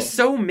 It's, So- they're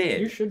so You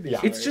mid. should be.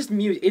 Yeah. It's just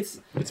music. It's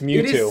It's it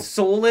Mewtwo. is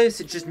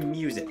soulless. It's just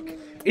music.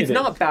 It's It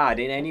not is. bad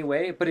in any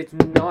way, but it's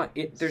not.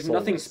 There's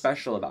nothing Soulless.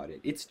 special about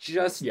it. It's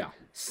just Yeah.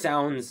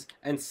 sounds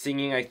and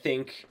singing, I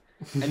think.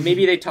 And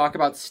maybe they talk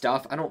about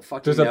stuff. I don't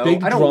fucking There's know. a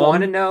big I don't drum,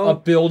 want to know. a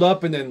build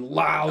up, and then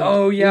loud.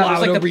 Oh yeah, loud there's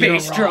like the over your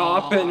bass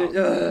drop and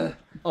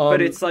but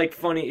Um, it's like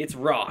funny. It's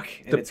rock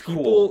and the it's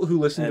people cool. who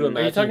listen to And-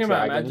 Imagine Are you talking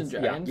about Dragons.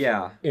 Imagine Dragons?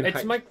 Yeah, In It's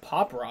high- like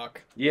pop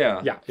rock. yeah.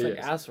 yeah, It's it like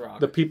is. ass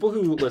rock. The people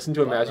who listened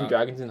to Rock, Imagine rock.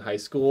 Dragons in high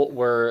school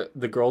were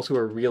the girls who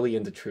were really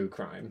into true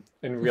crime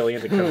and really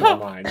into Criminal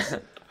Minds.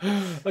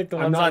 Like the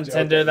I'm ones not on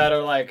Tinder joking. that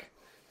are like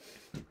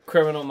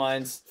Criminal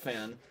Minds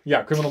fan.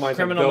 Yeah, Criminal Minds.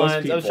 Criminal like those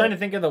Minds. people. I was trying to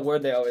think of the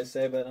word they always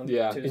say, but I'm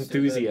Yeah, too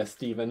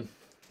enthusiast even.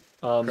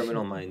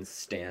 Criminal Minds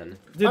stan.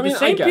 Stupid. Dude, I mean, the I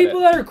same get people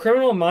it. that are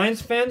Criminal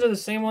Minds fans are the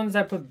same ones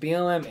that put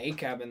BLM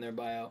ACAB in their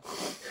bio.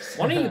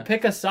 Why don't you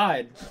pick a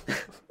side?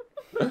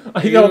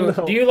 I don't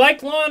know. Do you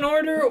like Law and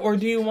Order or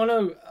do you want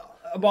to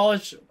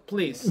abolish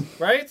police?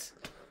 Right?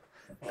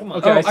 Come on.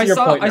 Okay, I see your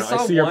point now. I I saw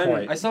see your one.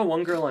 point. I saw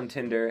one girl on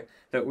Tinder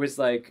that was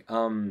like,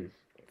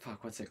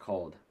 fuck, what's it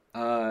called?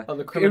 Oh,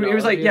 the It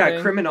was like criminology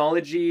thing?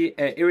 criminology.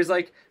 It was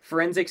like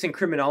forensics and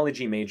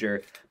criminology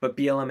major, but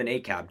BLM and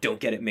ACAB don't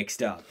get it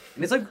mixed up.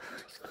 And it's like,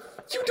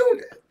 you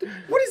don't.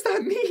 What does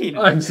that mean?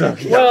 I'm so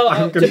Well,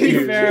 I'm to be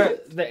confused. fair,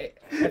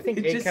 I think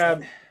It just-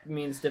 ACAB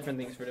means different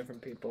things for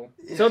different people.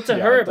 So to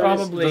Yeah, her, it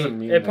doesn't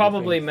mean it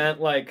probably anything. meant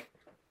like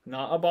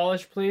not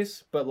abolish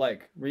police, but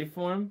like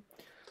reform.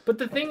 But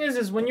the thing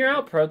is when you're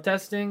out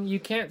protesting, you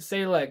can't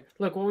say like,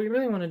 look, what we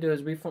really want to do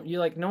is reform. You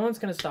like, no one's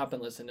gonna stop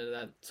and listen to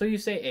that. So you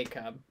say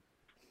ACAB.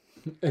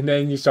 And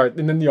then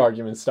the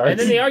argument starts. And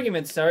then the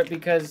arguments start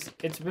because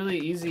it's really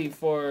easy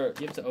for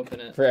you have to open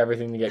it for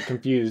everything to get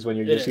confused when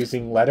you're It just is.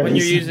 using letters. when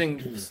you're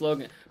using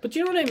slogan. But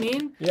you know what I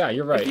mean? Yeah,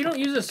 you're right. If you don't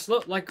use a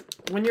like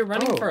when you're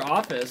running for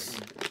office,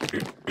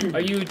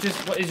 are you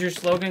just what is your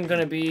slogan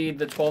going to be?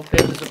 The 12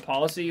 pages of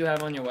policy you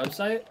have on your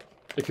website?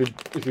 If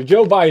you're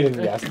Joe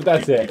Biden, yes, but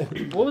that's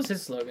it. What was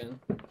his slogan?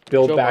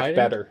 Build Joe back Biden?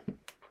 better.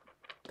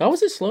 That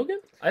was his slogan?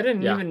 I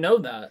didn't Yeah. even know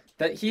that.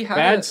 That he had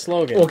Bad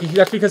slogan. Well,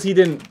 that's because he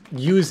didn't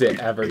use it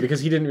ever.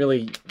 Because he didn't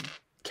really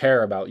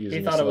care about using.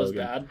 He thought a it was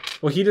slogan. bad.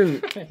 Well, he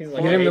didn't He's He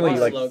like, didn't "Hey, really,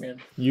 what's like,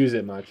 slogan? use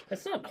it much.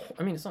 It's not.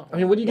 I mean, it's not. I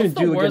mean, what are you gonna What's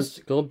the do worst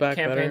against? Build back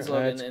campaign better.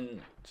 slogan It's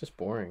in just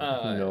boring.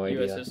 No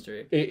U.S. idea.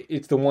 history?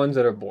 It's the ones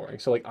that are boring.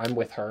 So like, I'm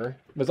with her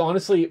was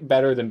honestly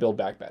better than Build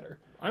Back Better.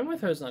 I'm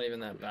with her is not even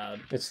that bad.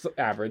 It's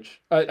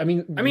average. I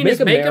mean, Is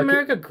Make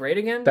America Great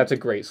Again? That's a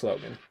great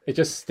slogan. It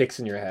just sticks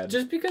in your head.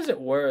 Just because it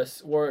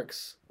works.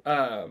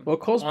 Well, it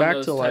calls on back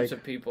those to types like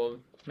of people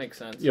makes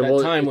sense. Yeah, that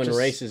well, time it when just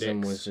racism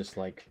sticks. was just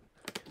like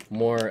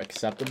more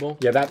acceptable.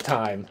 Yeah, that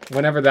time.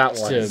 Whenever that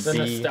To was. The be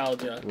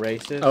nostalgia.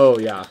 Racist. Oh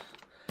yeah.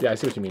 Yeah, I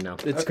see what you mean now.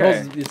 It's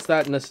Okay. called,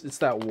 it's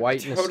that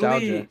white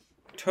nostalgia.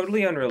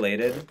 Totally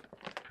unrelated.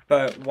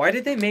 But why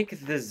did they make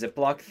the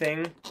Ziploc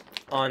thing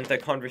on the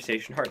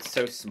conversation heart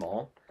so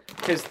small?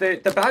 Because the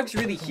bag's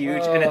really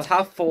huge and it's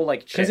half full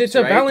like chips, Because it's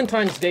a right?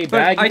 Valentine's Day But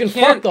bag. You I can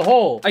can't- fuck the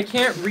hole. I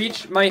can't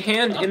reach my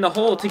hand in the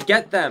hole to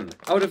get them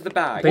out of the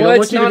bag. They Well,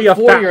 don't it's want you to not be a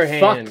for fat your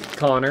hand. fuck,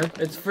 Connor.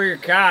 It's for your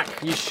cock.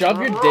 You shove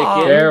your dick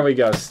in. There we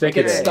go. Stick It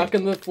it gets in. stuck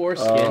in the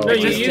foreskin. Oh. No, You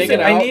you just use take it-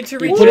 it I out. need to You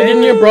reach put it in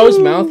in. your bro's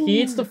mouth.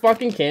 He eats the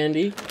fucking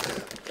candy.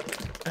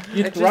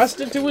 You I just-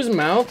 thrust it to his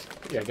mouth.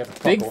 Yeah, get the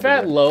fuck Big over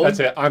fat here. load. That's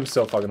it. I'm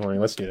so fucking horny.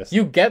 Let's do this.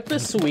 You get the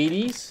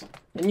sweeties,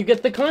 and you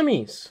get the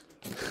cummies.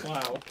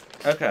 Wow.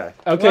 Okay.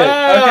 Okay.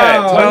 Wow.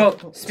 Okay.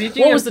 Well,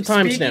 speaking What of was the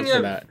timestamp speaking for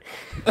of- that?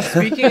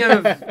 Speaking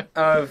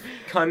of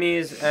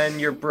cummies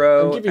and your I'm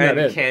bro giving that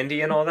and in.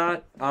 candy and all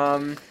that,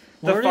 the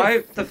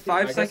Already-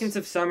 five guess- seconds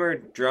of summer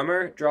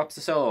drummer drops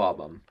a solo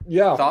album.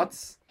 Yeah.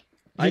 Thoughts?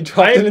 He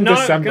dropped it in I'm not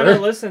December. gonna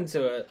listen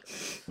to it.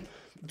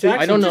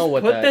 Jackson, I don't know just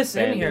what put that this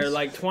in band here is.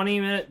 like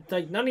 20 minutes,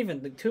 like not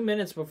even like 2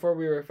 minutes before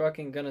we were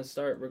fucking gonna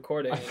start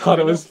recording. I thought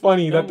it was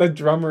funny that the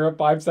drummer of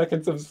 5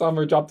 Seconds of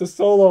Summer dropped a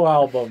solo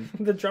album.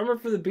 The drummer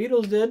for the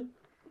Beatles did.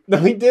 No,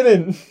 he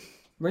didn't.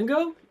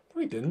 Ringo?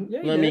 No, he didn't.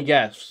 Yeah, he Let did. me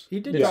guess. He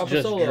did It's drop a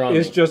just solo. drumming.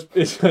 It's just,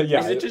 yeah.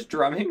 Is it just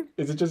drumming?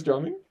 Is it just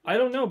drumming? I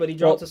don't know, but he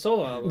dropped a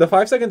solo album. The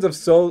 5 Seconds of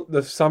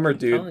the Summer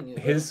telling dude,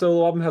 you, his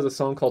solo album has a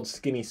song called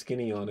Skinny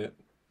Skinny on it.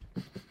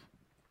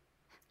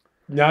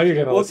 Now you're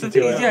gonna listen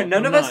to it. Yeah, I'm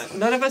none of not.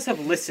 us have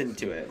listened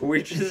to it.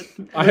 We just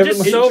I haven't just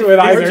listened so, to it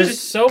either. We're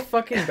just so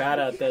fucking bad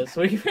at this.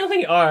 We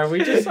really are.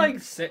 We just like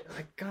sit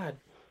like God.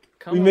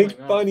 Come We on, make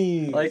my God.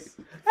 funnies. like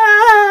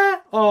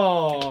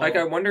Oh. like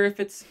I wonder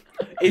if it's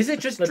is it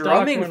just The doc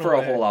drumming went for a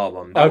away. whole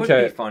album? That would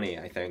Okay. be funny,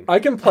 I think. I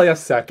can play a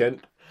second.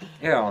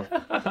 Yeah.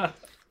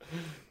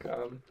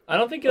 I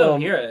don't think you'll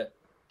Um, hear it.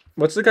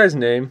 What's the guy's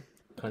name?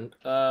 I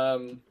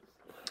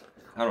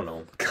don't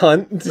know.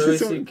 Cunt. Louis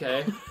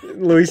C.K.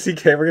 Louis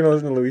C.K. We're gonna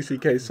listen to Louis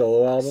C.K.'s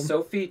solo album.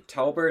 Sophie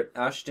Talbert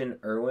Ashton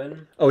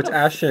Irwin. Oh, it's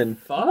Ashton.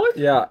 Fuck.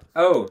 Yeah.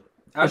 Oh,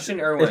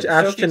 Ashton Irwin. it's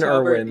Ashton Sophie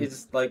Talbert Irwin.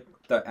 is like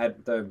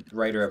the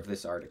writer of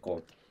this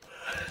article.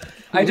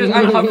 I'm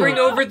hovering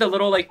over the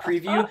little like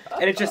preview,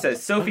 and it just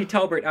says Sophie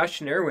Talbert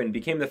Ashton Irwin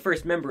became the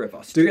first member of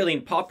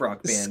Australian pop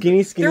rock band.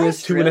 Skinny Skinny They're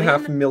has 2.5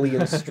 Australian?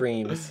 million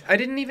streams. I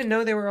didn't even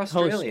know they were Oh,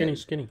 Australian.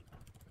 skinny.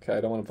 Okay,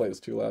 I don't want to play this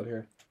too loud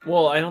here.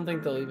 Well, I don't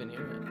think they'll even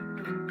hear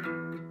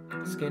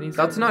it. Skinny.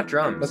 That's not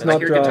drums. That's and I not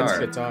hear drums.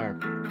 guitar.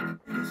 Guitar.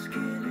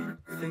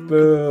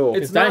 Boo.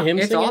 It's Is that not- him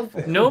It's singing?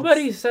 awful.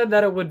 Nobody said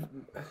that it would.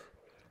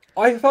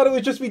 I thought it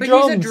would just be But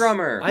drums. he's a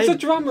drummer. He's a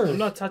drummer. I'm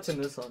not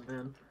touching this one,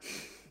 man.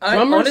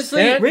 Drummers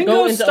Honestly, can't go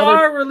Ringo into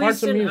Starr other released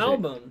parts of an music.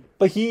 album.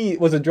 But he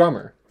was a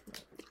drummer.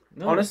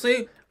 No.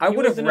 honestly, I He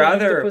would have was in an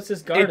rather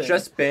Octopus's it Garden.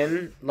 just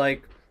been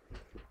like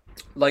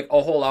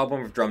a whole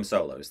album of drum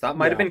solos. That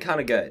might have Yeah. been kind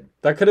of good.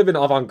 That could have been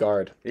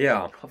avant-garde.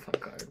 Yeah,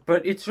 Avant-garde.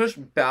 but it's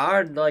just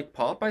bad like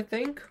pop. I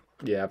think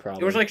Yeah,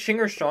 probably. it was like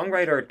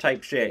singer-songwriter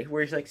type shit,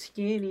 where he's like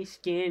skinny,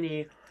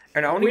 skinny,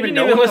 and I don't We even didn't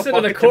know even what listen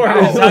the to fuck the it's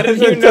chorus. about. How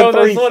did you It's know a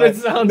that's what it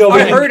three-sec- sounds No,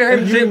 like? I heard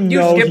him. You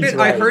know skip he's it.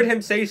 I right. heard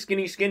him say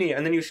skinny, skinny,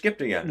 and then you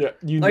skipped again. Yeah,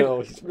 you Like,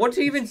 know. what's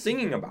he even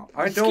singing about?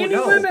 I don't Skinny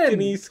know. women.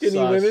 Skinny, skinny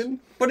Sus. women.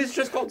 But it's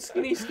just called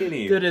skinny,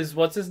 skinny. Dude, is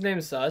what's his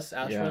name? Sus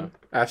Ashwin. Yeah.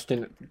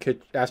 Ashton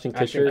Ashton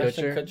Kutcher.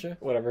 Ashton Kutcher. Kutcher.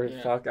 Whatever.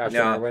 Yeah. Fuck. Ashton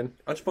Yeah. Irwin.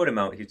 Let's put him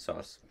out. He's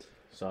sauce.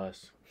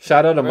 Sus.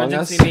 Shout out Among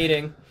Us. Emergency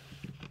meeting.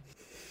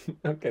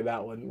 Okay,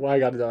 that one. Well, I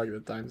got to dog the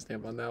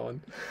timestamp on that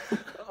one.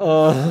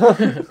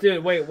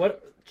 Dude, wait,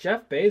 what?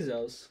 Jeff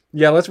Bezos.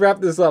 Yeah, let's wrap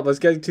this up. Let's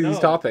get to these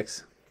No.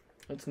 topics.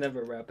 Let's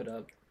never wrap it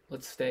up.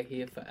 Let's stay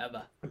here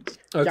forever.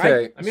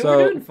 Okay, I mean, so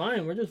we're doing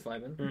fine. We're just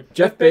vibing.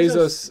 Jeff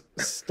Bezos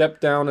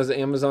stepped down as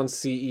Amazon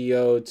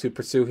CEO to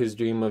pursue his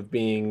dream of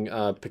being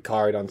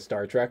Picard on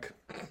Star Trek.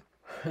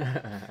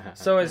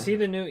 So is he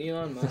the new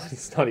Elon Musk?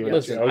 It's not even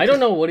Listen, a joke. I don't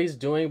know what he's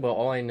doing, but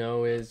all I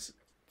know is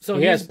So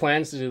he he's has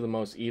plans to do the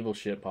most evil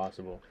shit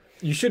possible.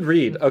 You should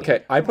read.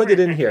 Okay, I put it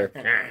in here.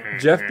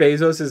 Jeff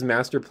Bezos'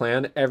 master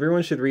plan.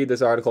 Everyone should read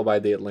this article by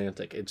The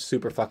Atlantic. It's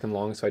super fucking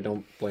long, so I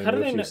don't blame How you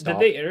do if they you know? stop.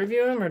 Did they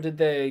interview him, or did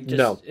they just?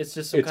 No. It's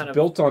just some It's kind of.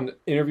 built on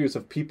interviews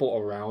of people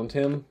around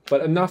him,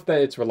 but enough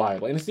that it's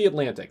reliable. And it's The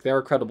Atlantic. They're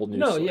a credible news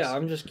No, source. yeah,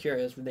 I'm just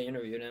curious if they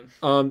interviewed him.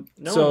 No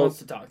No one wants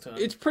to talk to him.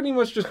 it's pretty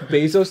much just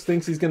Bezos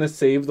thinks he's going to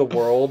save the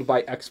world by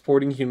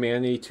exporting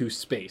humanity to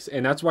space.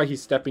 And that's why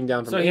he's stepping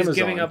down from So he's Amazon.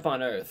 giving up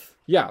on Earth.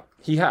 Yeah,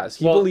 he has.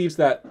 He believes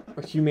that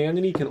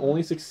humanity can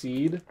only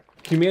succeed.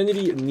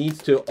 Humanity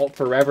needs to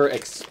forever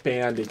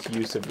expand its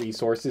use of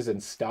resources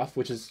and stuff,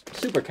 which is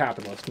super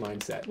capitalist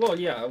mindset. Well,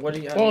 yeah. What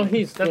do you? Well,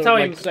 he's that's the, how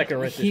like, he second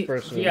richest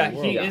person in Yeah, the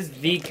world. he is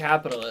the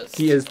capitalist.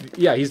 He is,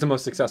 yeah, he's the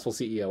most successful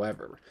CEO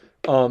ever.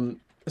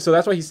 So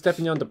that's why he's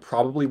stepping down to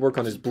probably work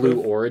on his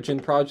Blue Origin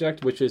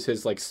project, which is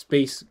his like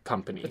space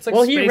company. It's like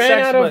Well, he SpaceX, ran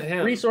out but of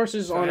him.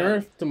 resources on Yeah.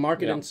 Earth to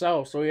market Yeah. and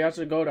sell, so he has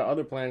to go to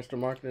other planets to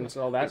market and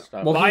sell that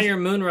stuff. Well, Buy he's- your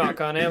moon rock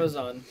on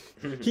Amazon.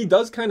 He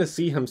does kind of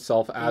see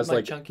himself as my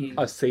like chunky-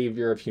 a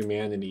savior of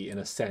humanity in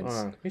a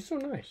sense. He's so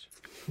nice.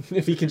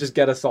 If he can just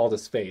get us all to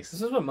space.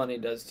 This is what money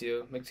does to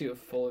you. Makes you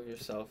full of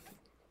yourself.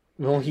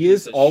 Well, he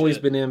has Piece of always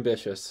shit. been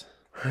ambitious.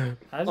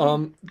 Has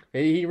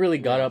he? He really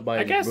got up by I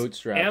his guess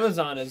bootstraps.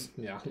 Amazon is.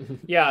 Yeah.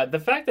 Yeah, the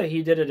fact that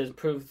he did it is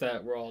proof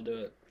that we'll all do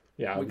it.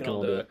 Yeah, We can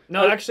all do it.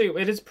 No, actually,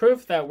 it is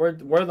proof that we're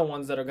the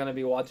ones that are going to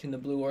be watching the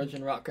Blue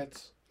Origin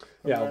rockets.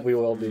 Yeah, we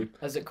will be.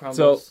 As it So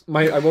crumbles.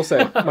 I will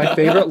say my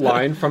favorite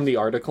line from the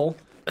article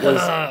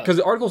was because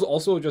the article is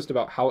also just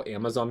about how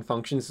Amazon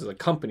functions as a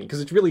company,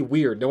 because it's really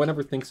weird. No one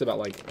ever thinks about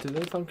like Do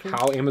they function?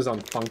 how Amazon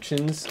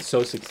functions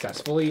so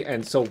successfully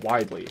and so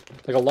widely.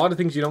 Like a lot of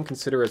things you don't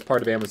consider as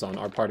part of Amazon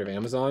are part of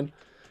Amazon.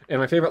 And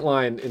my favorite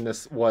line in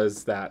this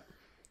was that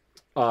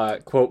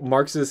quote,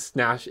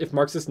 if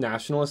Marxist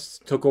nationalists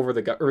took over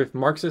or if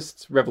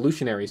Marxist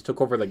revolutionaries took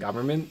over the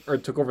government or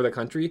took over the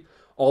country,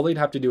 all they'd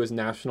have to do is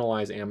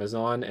nationalize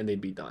Amazon and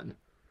they'd be done.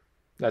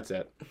 That's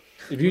it.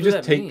 If you What does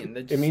just that take, mean?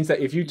 it means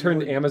that if you turned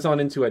would- Amazon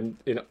into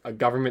a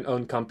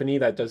government-owned company,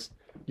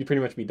 you'd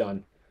pretty much be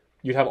done.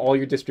 You'd have all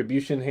your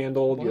distribution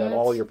handled. You'd have What?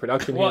 all your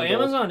production Well,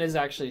 handled. Amazon is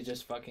actually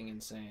just fucking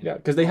insane. Yeah,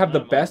 because they have the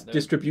Amount best there.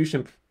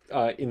 distribution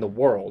in the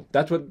world.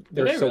 That's what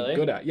they're they so really?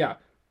 good at. Yeah.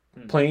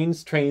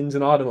 Planes, trains,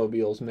 and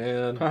automobiles,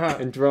 man. Haha.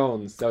 And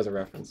drones. That was a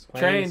reference.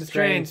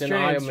 Trains, and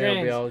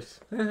automobiles.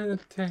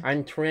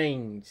 And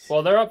trains.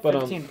 Well, they're up But,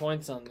 15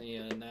 points on the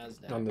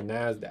Nasdaq. On the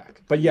NASDAQ.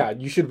 But yeah,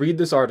 you should read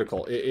this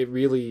article. It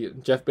really,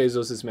 Jeff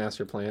Bezos'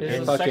 master plan. It's it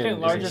the fucking second is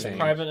largest insane.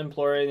 private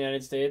employer in the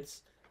United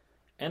States,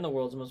 and the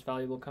world's most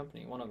valuable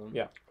company. One of them.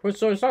 Yeah. Well,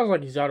 so it sounds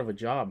like he's out of a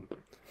job.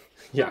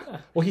 Yeah.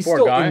 Well, he's Poor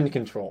still guy. in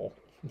control.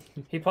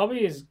 He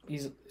probably is.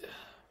 He's.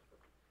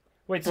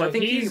 Wait, so Well, I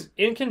think he's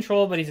in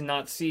control, but he's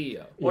not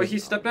CEO. Well, he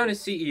stepped down as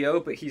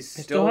CEO, but he's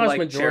still still has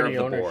like chair of majority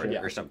the board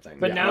ownership. or something.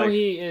 But Yeah, now like,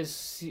 he is.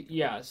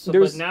 So,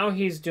 There's- but now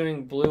he's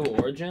doing Blue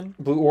Origin.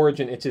 Blue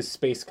Origin, it's his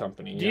space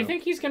company. Do you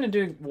think he's gonna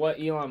do what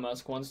Elon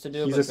Musk wants to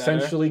do? He's but better?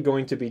 essentially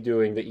going to be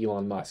doing the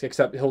Elon Musk,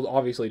 except he'll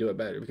obviously do it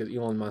better because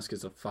Elon Musk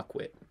is a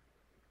fuckwit.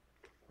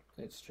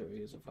 It's true.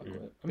 He's a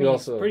fuckwit. I He mean,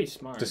 also he's pretty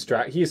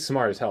smart. He is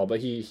smart as hell, but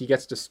he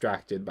gets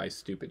distracted by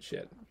stupid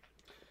shit.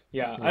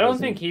 Yeah, He I don't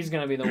doesn't- think he's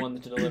gonna be the one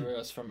to deliver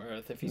us from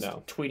Earth if he's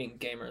No. tweeting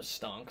gamers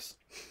stonks.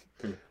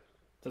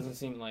 Doesn't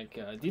seem like.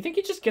 Do you think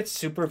he just gets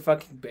super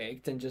fucking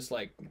baked and just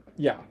like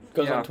Yeah,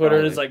 goes Yeah, on Twitter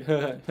and is probably.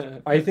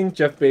 like? I think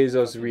Jeff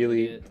Bezos Fucking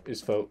really idiot.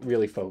 is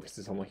really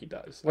focuses on what he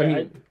does. I Wait,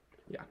 mean,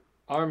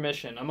 Our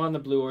mission. I'm on the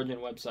Blue Origin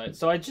website.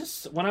 So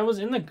when I was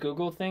in the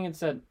Google thing, it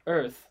said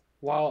Earth,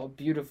 while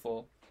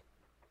beautiful,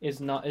 is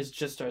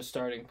just our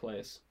starting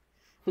place.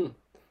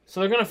 So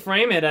they're gonna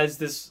frame it as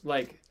this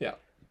like Yeah.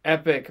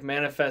 epic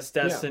manifest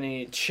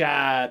destiny,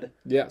 Chad,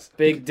 yes,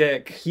 big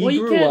dick. he well, you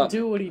grew can't up.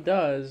 do what he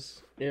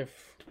does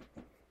if,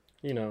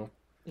 you know,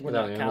 We're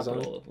Without not Amazon?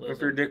 capitalism.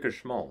 if your dick is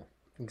small.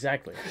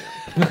 exactly.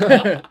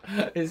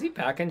 Is he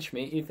packing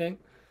Schmeat, you think?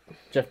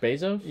 Jeff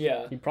Bezos?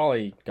 Yeah. He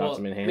probably got Well,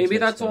 some enhancements. Maybe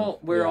that's done. all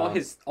where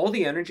Yeah. all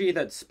the energy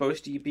that's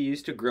supposed to be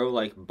used to grow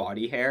like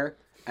body hair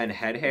and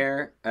head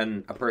hair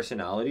and a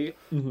personality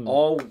Mhm.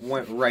 all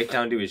went right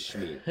down to his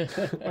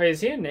schmeat. Wait,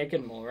 is he a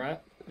naked mole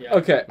rat? Yeah.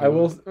 Okay, I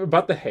will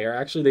about the hair.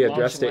 Actually, they Launch,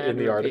 addressed it in land,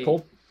 the repeat.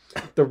 article.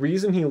 The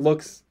reason he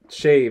looks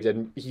shaved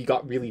and he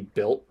got really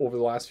built over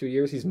the last few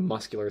years, he's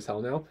muscular as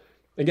hell now.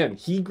 Again,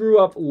 he grew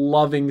up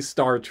loving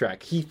Star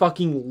Trek. He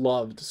fucking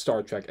loved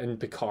Star Trek and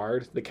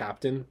Picard, the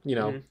captain,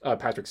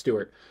 Patrick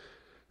Stewart.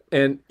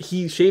 And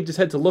he shaved his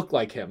head to look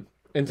like him.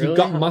 And he Really?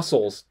 got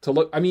muscles to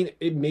look. I mean,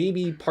 it may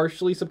be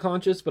partially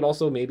subconscious, but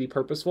also maybe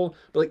purposeful.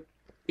 But like,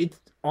 it's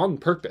on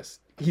purpose.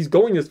 He's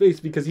going to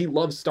space because he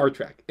loves Star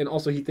Trek, and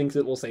also he thinks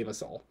it will save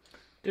us all.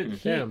 Dude,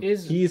 Damn.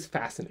 He's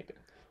fascinated.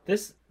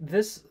 This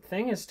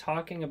thing is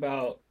talking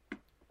about.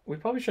 We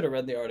probably should have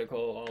read the article,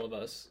 all of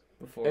us,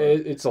 before.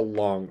 It's a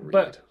long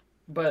read.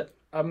 But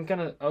I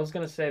was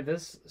gonna say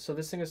this. So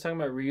this thing is talking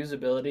about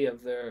reusability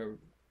of their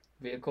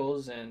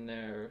vehicles and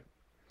their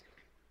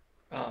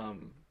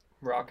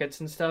rockets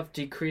and stuff,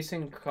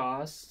 decreasing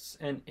costs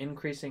and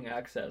increasing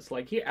access.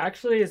 Like he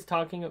actually is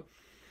talking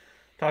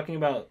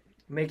about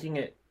making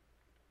it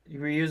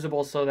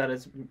reusable so that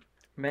as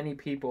many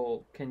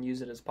people can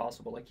use it as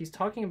possible. Like, he's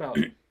talking about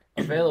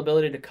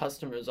availability to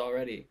customers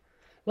already.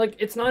 Like,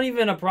 it's not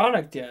even a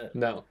product yet.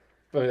 No.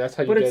 I mean, that's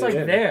how you But get it's it like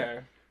in.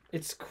 there.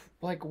 It's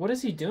like, what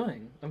is he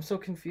doing? I'm so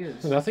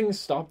confused. Nothing's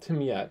stopped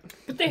him yet.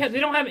 But they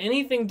don't have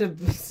anything to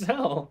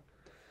sell.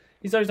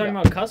 He's always talking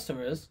about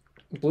customers.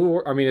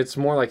 I mean, it's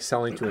more like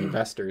selling to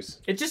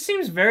investors. It just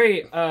seems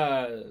very,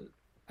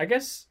 I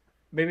guess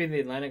maybe the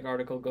Atlantic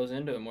article goes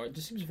into it more. It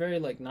just seems very,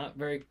 like, not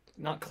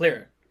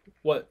clear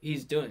what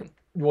he's doing.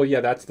 Well, yeah,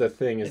 that's the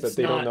thing, is that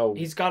they don't know.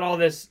 He's got all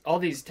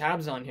these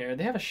tabs on here.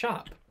 They have a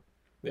shop.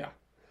 Yeah.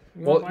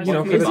 Well, You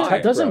know, for the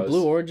tech Doesn't bros,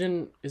 Blue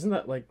Origin, isn't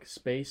that like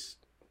space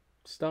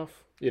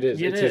stuff? it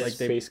is. It It's is. a Like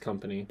space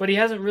company. But he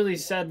hasn't really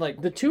said,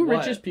 like, The two what?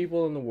 richest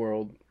people in the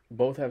world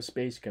both have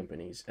space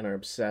companies and are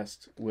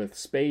obsessed with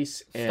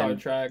space Star and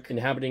Trek.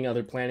 inhabiting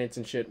other planets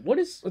and shit. What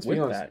is Let's with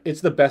be honest. that? It's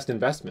the best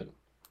investment.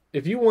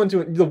 If you want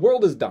to, the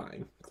world is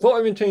dying.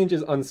 Climate change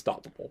is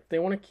unstoppable. They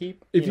want to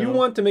keep. If you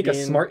want to make a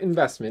being smart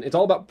investment, it's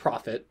all about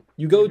profit.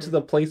 You go to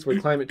the place where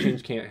climate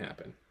change can't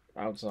happen.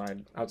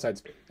 outside, Outside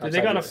space.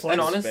 They got a space. flex,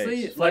 And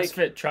honestly, space. flex like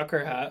fit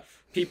trucker hat.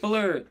 people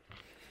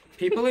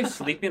are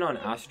sleeping on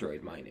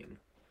asteroid mining.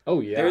 Oh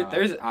yeah.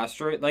 There's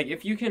asteroid, like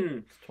if you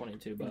can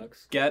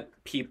 $22. get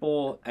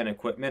people and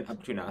equipment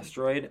up to an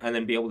asteroid and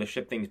then be able to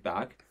ship things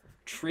back,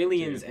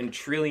 trillions and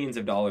trillions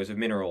of dollars of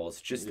minerals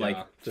just Yeah, like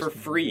just for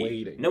free.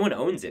 waiting. No one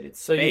owns it. It's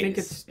So space. you think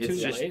it's too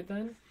just late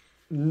then?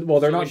 Well,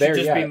 they're So not we should there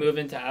just yet. be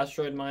moving to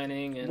asteroid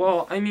mining and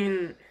well, I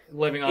mean,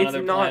 living on it's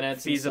other not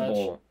planets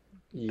feasible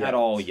Yet. at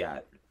all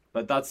yet.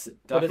 But that's But is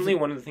definitely it-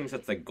 one of the things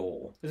that's the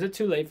goal. Is it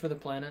too late for the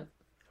planet?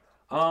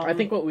 I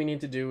think what we need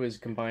to do is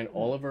combine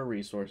all of our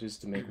resources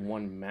to make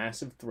one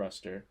massive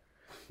thruster.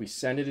 We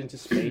send it into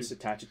space,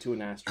 attach it to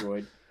an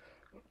asteroid,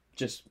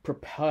 just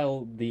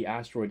propel the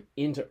asteroid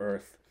into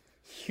Earth.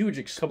 Huge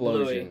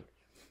explosion.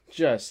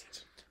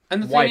 Just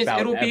and the thing wipe is, out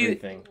it'll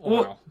everything. be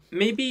well, Wow.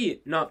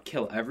 maybe not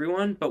kill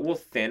everyone, but we'll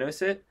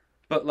Thanos it.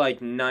 But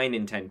like 9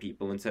 in 10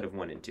 people instead of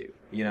 1 in 2.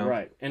 You know,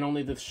 Right, and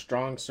only the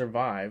strong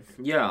survive.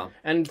 Yeah.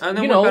 And then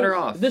you we're know, better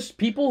off. This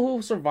people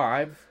who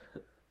survive,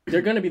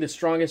 they're going to be the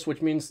strongest,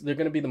 which means they're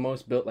going to be the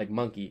most built like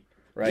monkey,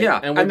 right? Yeah,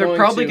 we're and they're going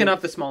probably to- gonna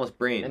have the smallest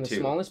brain and too.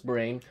 the smallest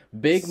brain,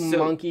 big So-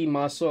 monkey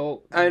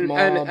muscle, and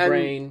small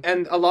brain.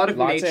 and a lot of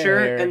lots of nature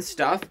hair. and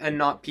stuff, and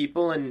not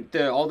people, and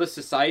all the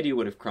society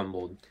would have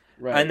crumbled.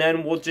 Right. And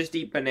then we'll just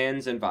eat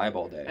bananas and vibe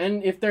all day.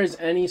 And if there's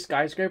any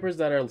skyscrapers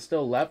that are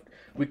still left,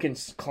 we can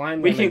climb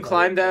them. We can and-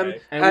 climb them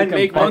Right. And we and can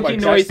make pump monkey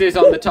our chest. noises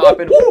on the top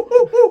and woo,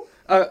 woo,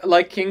 woo,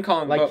 like King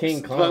Kong. Like but,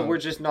 King Kong. but we're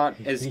just not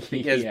as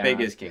Yeah.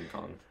 big as King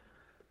Kong.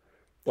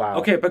 Wow.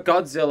 Okay, but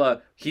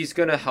Godzilla, he's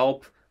gonna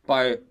help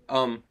by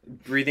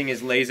breathing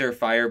his laser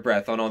fire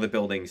breath on all the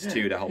buildings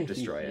too to help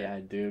destroy it. Yeah,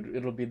 dude,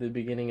 it'll be the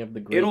beginning of the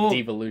great It'll-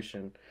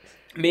 devolution.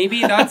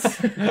 Maybe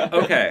that's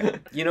okay.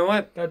 You know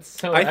what? That's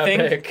so I think-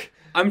 epic.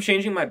 I'm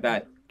changing my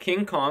bet.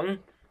 King Kong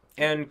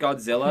and Oh my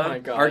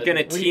Godzilla God. are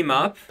gonna We team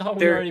up. thought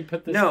we already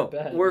put this no, to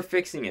bed. we're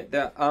fixing it.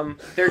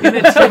 They're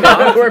gonna team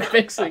up. We're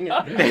fixing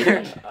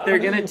it. They're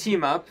gonna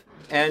team up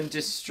and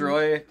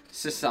destroy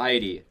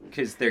society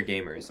because they're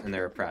gamers and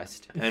they're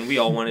oppressed, and we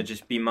all want to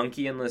just be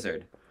monkey and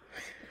lizard.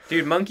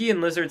 Dude, monkey and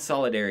lizard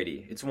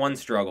solidarity. It's one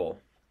struggle.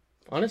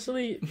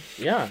 Honestly,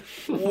 yeah.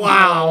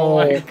 Wow. Oh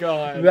my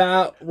God.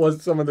 That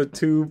was some of the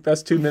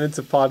best 2 minutes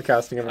of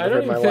podcasting I've I ever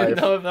heard don't in my even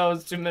life. know if that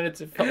was 2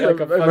 minutes. It felt like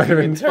a It might have fucking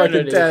been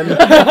fucking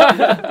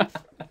eternity.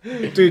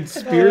 10. Dude,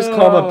 Spears,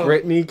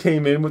 Brittany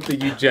came in with the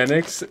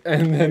eugenics,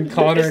 and then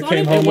Connor It's not came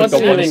even- home with the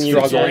wasn't one even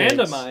struggle.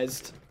 eugenics.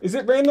 randomized. Is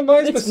it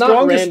randomized? It's the not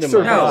strongest randomized.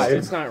 survive.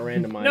 It's not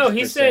randomized. No,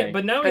 he per said, se.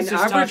 but now An he's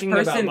just average talking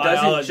person about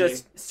doesn't biology.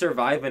 just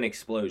survive an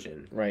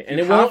explosion. Right, and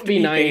You it won't have to be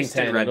be 9 and based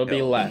in 10. red It'll be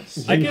pill.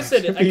 less. I guess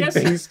it. I Be guess.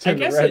 based I in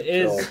guess red it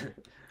is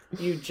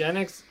pill.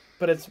 eugenics,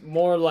 but it's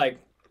more like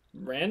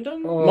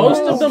random. Oh.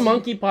 Most of the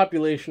monkey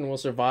population will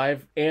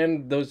survive,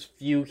 and those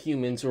few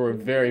humans who are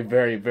very,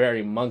 very,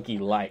 very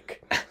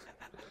monkey-like.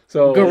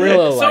 So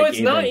Gorilla. So like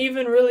it's not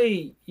even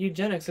really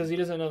eugenics because he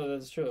doesn't know that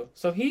that's true.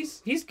 So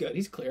he's good.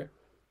 He's clear.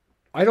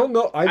 I don't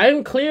know.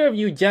 I'm clear of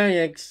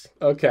eugenics.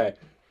 Okay.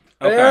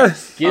 Okay.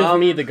 Give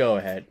me the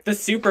go-ahead. The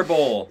Super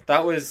Bowl.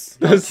 That was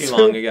The not too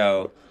Super- long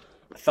ago.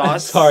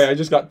 Thoughts? Sorry, I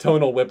just got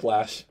tonal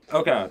whiplash.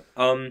 Okay.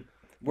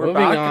 We're Moving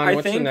back. on, I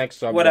what's the think. next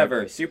subject?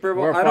 Whatever. Super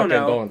Bowl. We're I don't fucking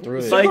know. going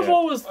through this Like, Super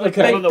Bowl was like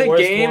okay. one of the the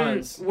worst game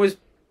ones. was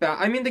bad.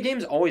 I mean, the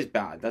game's always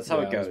bad. That's how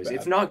Yeah, it it was goes. bad.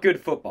 It's not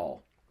good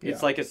football. It's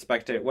Yeah. like a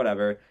spectator.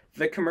 Whatever.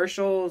 The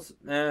commercials.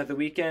 The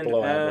weekend.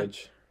 Below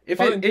average. If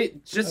Fine.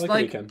 it just I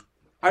like. the weekend.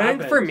 I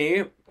think for happened.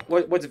 me,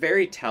 what's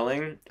very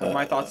telling of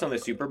my thoughts on the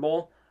Super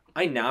Bowl,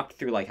 I napped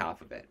through like half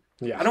of it.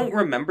 Yeah. I don't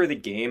remember the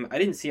game. I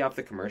didn't see half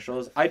the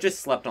commercials. I just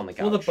slept on the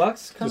couch. Well, the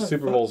Bucks kind The of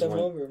Super fucked Bowls them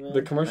weren't. over, man.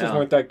 The commercials Yeah.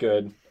 weren't that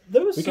good.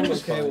 There was Weekend some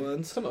was okay fine.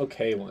 ones. Some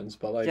okay ones,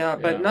 but like Yeah,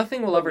 but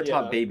nothing will ever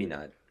top Yeah. Baby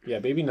Nut. Yeah,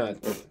 Baby Nut.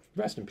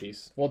 Rest in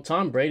peace. Well,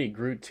 Tom Brady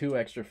grew 2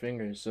 extra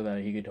fingers so that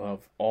he could have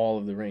all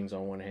of the rings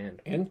on one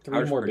hand. And That 3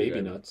 was more pretty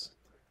Baby good. Nuts.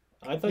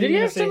 I thought Did you he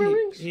were have gonna say 7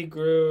 rings? He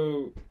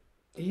grew.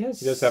 He has.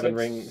 He does 7 6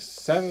 rings.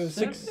 7,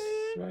 6.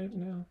 right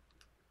now.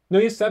 No,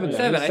 he has 7. Now.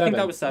 Seven. He has I think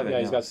that was 7. Yeah,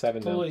 he's got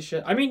 7 now. Holy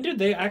shit. I mean, dude,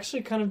 they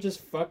actually kind of just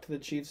fucked the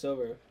Chiefs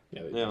over.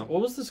 Yeah, Yeah.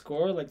 What was the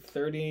score? Like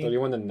 30?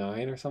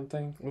 31-9 or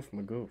something. Oof,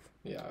 magoof.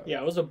 Yeah. Yeah,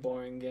 it was a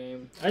boring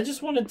game. I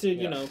just wanted to,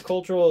 you know,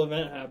 cultural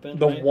event happen.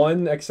 The right?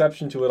 one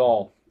exception to it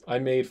all, I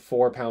made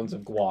 4 pounds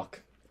of guac,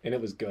 and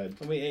it was good.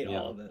 And we ate Yeah.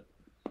 all of it.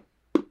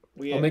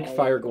 I'll make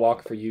fire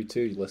guac for you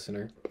too,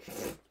 listener.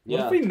 What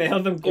Yeah. if we mail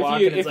them guac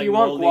If you, and it's if like you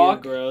want moldy guac,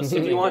 and gross?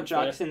 if you want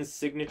Jackson. Jackson's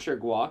signature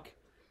guac,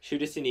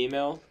 shoot us an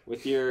email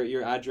with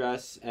your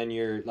address and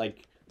your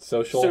like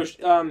Social.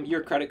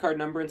 your credit card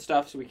number and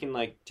stuff, so we can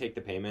like take the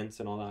payments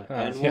and all that,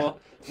 and yeah.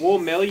 we'll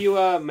mail you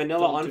a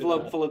Manila Don't do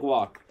envelope that. full of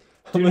guac.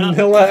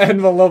 Manila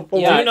envelope. Full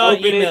Yeah, of- do not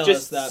open email it,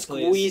 just us that,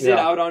 please. squeeze it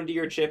Yeah. out onto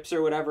your chips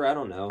or whatever. I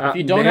don't know. At If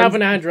you don't Mans- have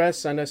an address,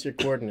 send us your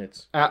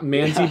coordinates. at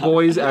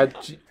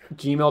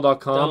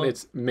manzyboys@gmail.com. Don't.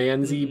 It's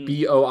Manzy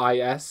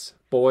BOIS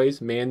boys,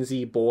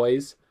 Manzy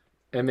boys,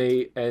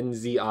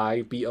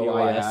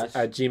 MANZIBOIS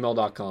at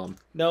gmail.com.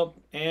 Nope.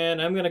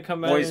 And I'm gonna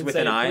come out Boys and with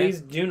say, an I?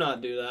 please do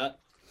not do that.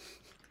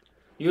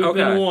 You've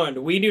Okay. been warned.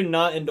 We do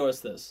not endorse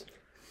this.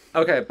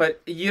 Okay,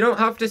 but you don't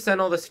have to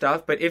send all the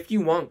stuff. But if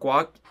you want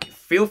guac,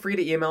 feel free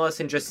to email us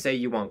and just say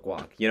you want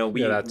guac. You know,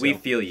 we Yeah, that we too.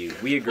 feel you.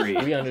 We agree.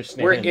 We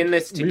understand. We're in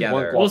this We want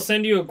together. guac. We'll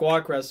send you a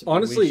guac recipe.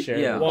 Honestly, We share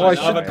yeah. one. oh, I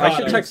should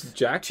avocado. text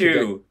Jack to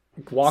 2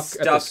 get guac at the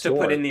stuff to store.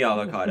 put in the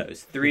avocados.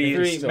 3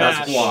 Three,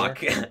 that's mash.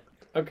 guac.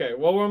 Okay,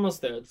 well, we're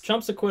almost there.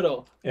 Trump's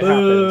acquittal. It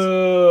happens.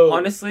 Boo.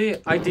 Honestly,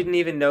 I didn't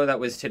even know that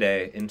was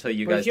today until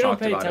you But guys you don't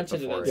talked pay about it attention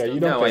to before. that Yeah, stuff. you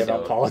don't No, care I about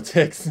don't.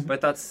 politics. But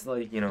that's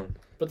like, you know,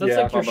 But that's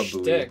Yeah. like your Baba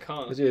Booey. shtick,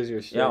 huh? This is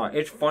your shit. yeah,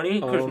 it's funny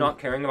because Um, not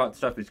caring about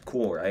stuff is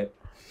cool, right?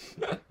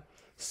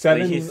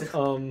 7. Please.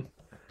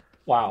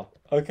 Wow.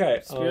 Okay.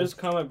 Spears,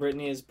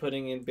 Brittany is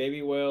putting in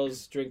baby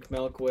whales drink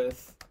milk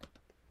with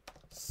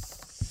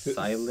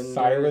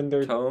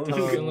Cylinder tone.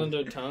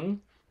 cylinder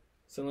tongue.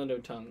 Cylinder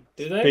tongue.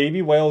 Do they?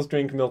 Baby whales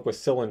drink milk with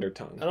cylinder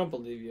tongue. I don't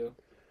believe you.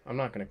 I'm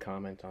not going to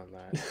comment on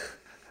that.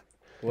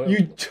 What?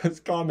 You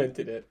just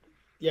commented it.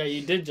 Yeah,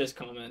 you did just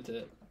comment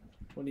it.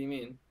 What do you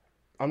mean?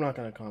 I'm not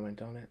going to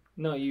comment on it.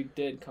 No, you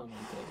did comment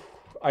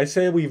it. I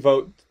say we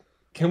vote.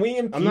 Can we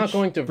impeach I'm not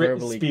going to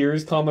verbally-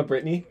 Spears,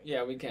 Brittany?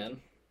 Yeah, we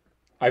can.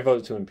 I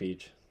vote to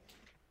impeach.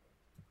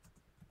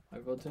 I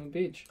vote to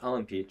impeach. I'll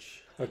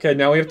impeach. Okay,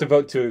 now we have to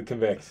vote to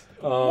convict.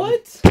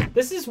 What?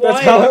 This is why.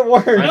 That's how it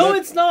works. No,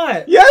 it's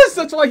not. Yes,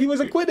 that's why he was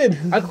acquitted.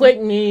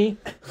 Acquit me.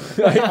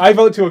 I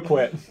vote to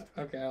acquit.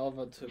 Okay, I'll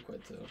vote to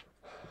quit too.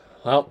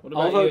 Well, What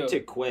I'll about vote you? to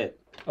quit.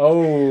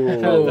 oh.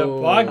 The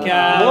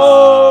podcast.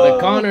 Whoa. The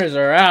Connors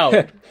are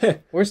out.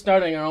 We're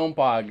starting our own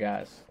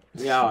podcast.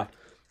 Yeah,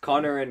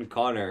 Connor and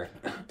Connor.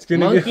 It's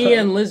gonna Monkey be,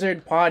 and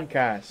Lizard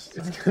podcast.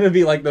 It's gonna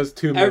be like those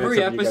 2 minutes.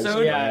 Every of you guys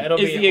episode Yeah, it'll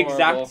is be the horrible.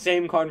 exact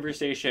same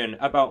conversation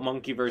about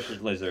monkey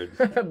versus lizard.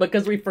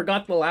 Because we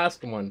forgot the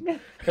last one.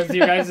 Because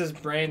you guys'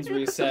 brains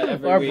reset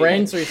every Our week.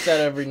 brains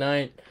reset every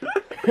night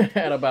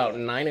at about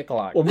 9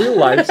 o'clock. When we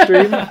live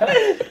stream,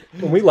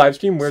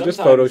 we're just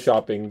Sometimes-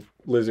 photoshopping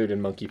lizard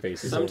and monkey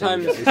faces. over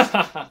Sometimes- you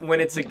guys. When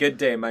it's a good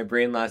day, my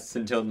brain lasts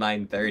until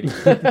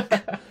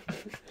 9:30.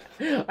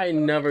 I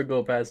never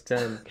go past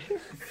 10.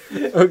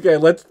 Okay,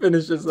 let's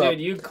finish this up.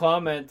 Dude, you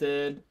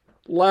commented.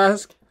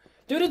 Last.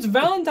 Dude, it's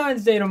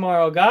Valentine's Day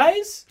tomorrow,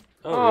 guys.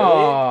 Oh,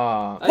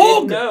 Aww. really? I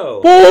didn't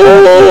know.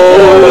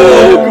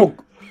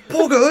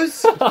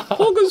 Poggers!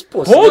 Poggers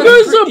pussy!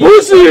 Poggers are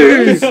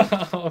pussies!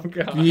 Oh,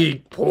 God.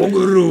 Big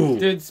Poggeroo!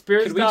 Dude,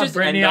 Spears Could we Stop just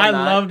Britney, end on I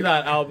that? love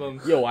that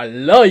album. Yo, I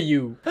love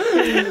you.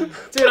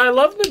 Dude, I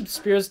love the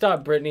Spears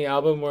Stop Britney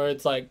album where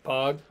it's like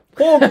Pog.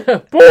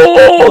 Pog!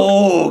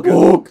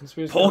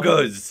 Spears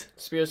Poggers.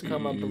 Spears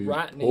come up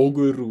Britney.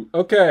 Poggeroo.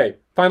 Okay,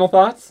 final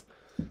thoughts?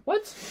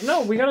 What?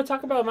 No, we gotta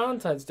talk about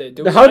Valentine's Day.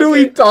 Do How do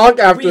we talk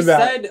after We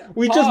that? said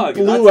We Pog. just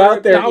blew That's out our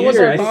their That was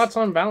our ears. thoughts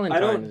on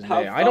Valentine's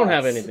have Day. I don't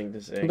have thoughts. anything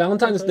to say.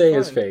 Valentine's Okay, Day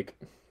is fine. fake.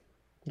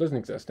 It doesn't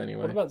exist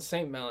anyway. What about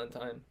Saint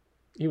Valentine?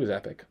 He was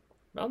epic.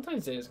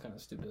 Valentine's Day is kind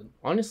of stupid.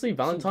 Honestly,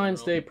 Valentine's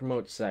Something Day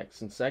promotes sex,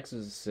 and sex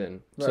is a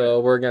sin. So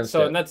we're against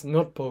So it. and that's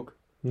not Pog.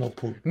 No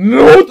pog.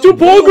 No to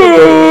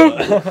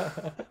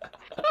poker!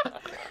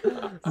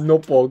 No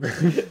pog.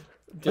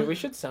 Dude, we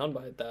should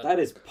soundbite that. That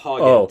is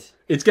Pogged. Oh,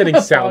 it's getting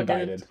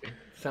soundbited.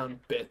 Sound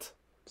bit.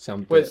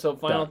 Sound Wait, bit. so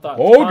final Done.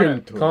 thoughts.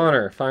 Hogan.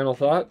 Connor, final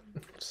thought?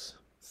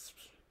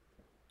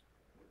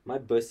 My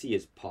bussy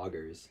is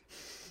Poggers.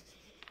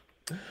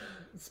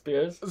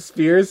 Spears.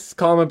 Spears,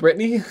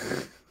 Brittany.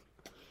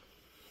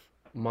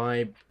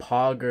 My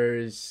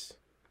poggers.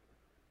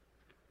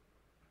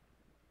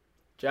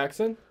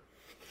 Jackson.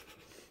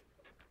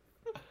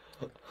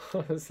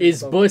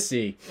 Is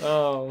bussy.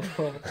 Oh.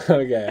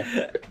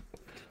 Okay.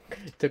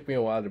 Took me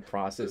a while to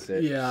process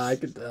it. Yeah, I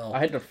could tell. I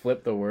had to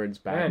flip the words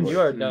back. Man, you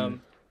are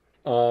dumb.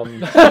 Sorry,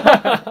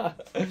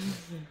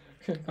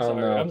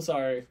 no. I'm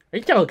sorry.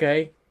 It's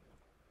okay.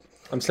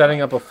 I'm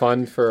setting up a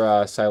fund for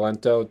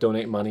Silento.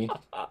 Donate money.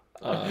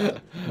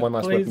 One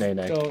last Please with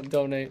Nene. don't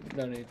donate.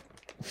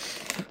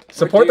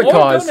 Support the Or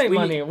cause. donate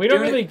money. We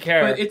don't really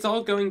care. But it's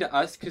all going to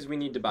us because we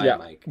need to buy Yeah, a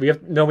mic. we have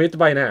to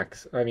buy an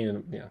axe. I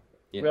mean, yeah.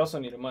 Yeah. We also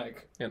need a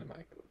mic. And a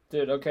mic.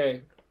 Dude,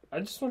 okay. I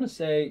just want to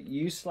say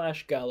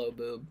you/Gallo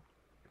Boob.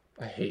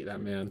 I hate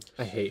that man.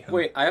 I hate him.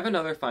 Wait, I have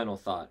another final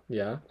thought.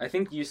 Yeah. I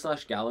think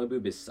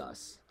you/Galloboob is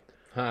sus.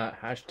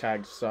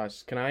 Hashtag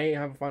sus. Can I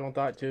have a final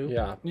thought too?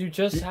 Yeah. You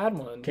just had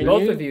one. Can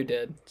Both you- of you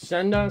did.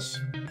 Send us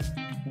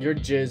your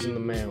jizz in the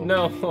mail.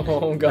 No,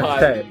 oh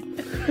god. Okay.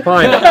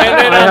 Fine. And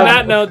then I on have-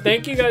 that note,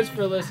 thank you guys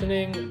for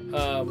listening.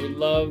 We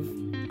love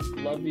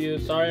you.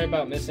 Sorry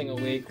about missing a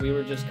week. We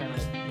were just kind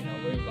of,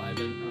 we were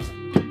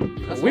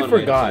vibing. That's We one way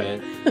to forgot.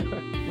 put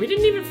it. We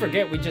didn't even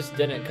forget. We just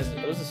didn't because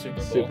it was a Super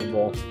Bowl. Super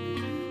Bowl.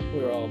 We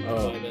were all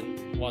Oh.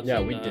 vibing. Watching,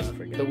 Yeah, we did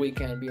forget. The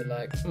Weeknd be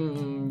like,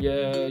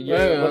 yeah,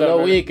 Yeah, whatever. the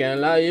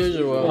weekend, like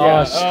usual.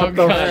 Yeah. Oh, shut Oh, the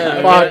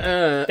God.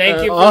 fuck.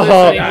 Thank you for Oh.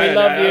 listening. We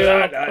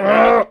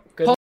love you. Good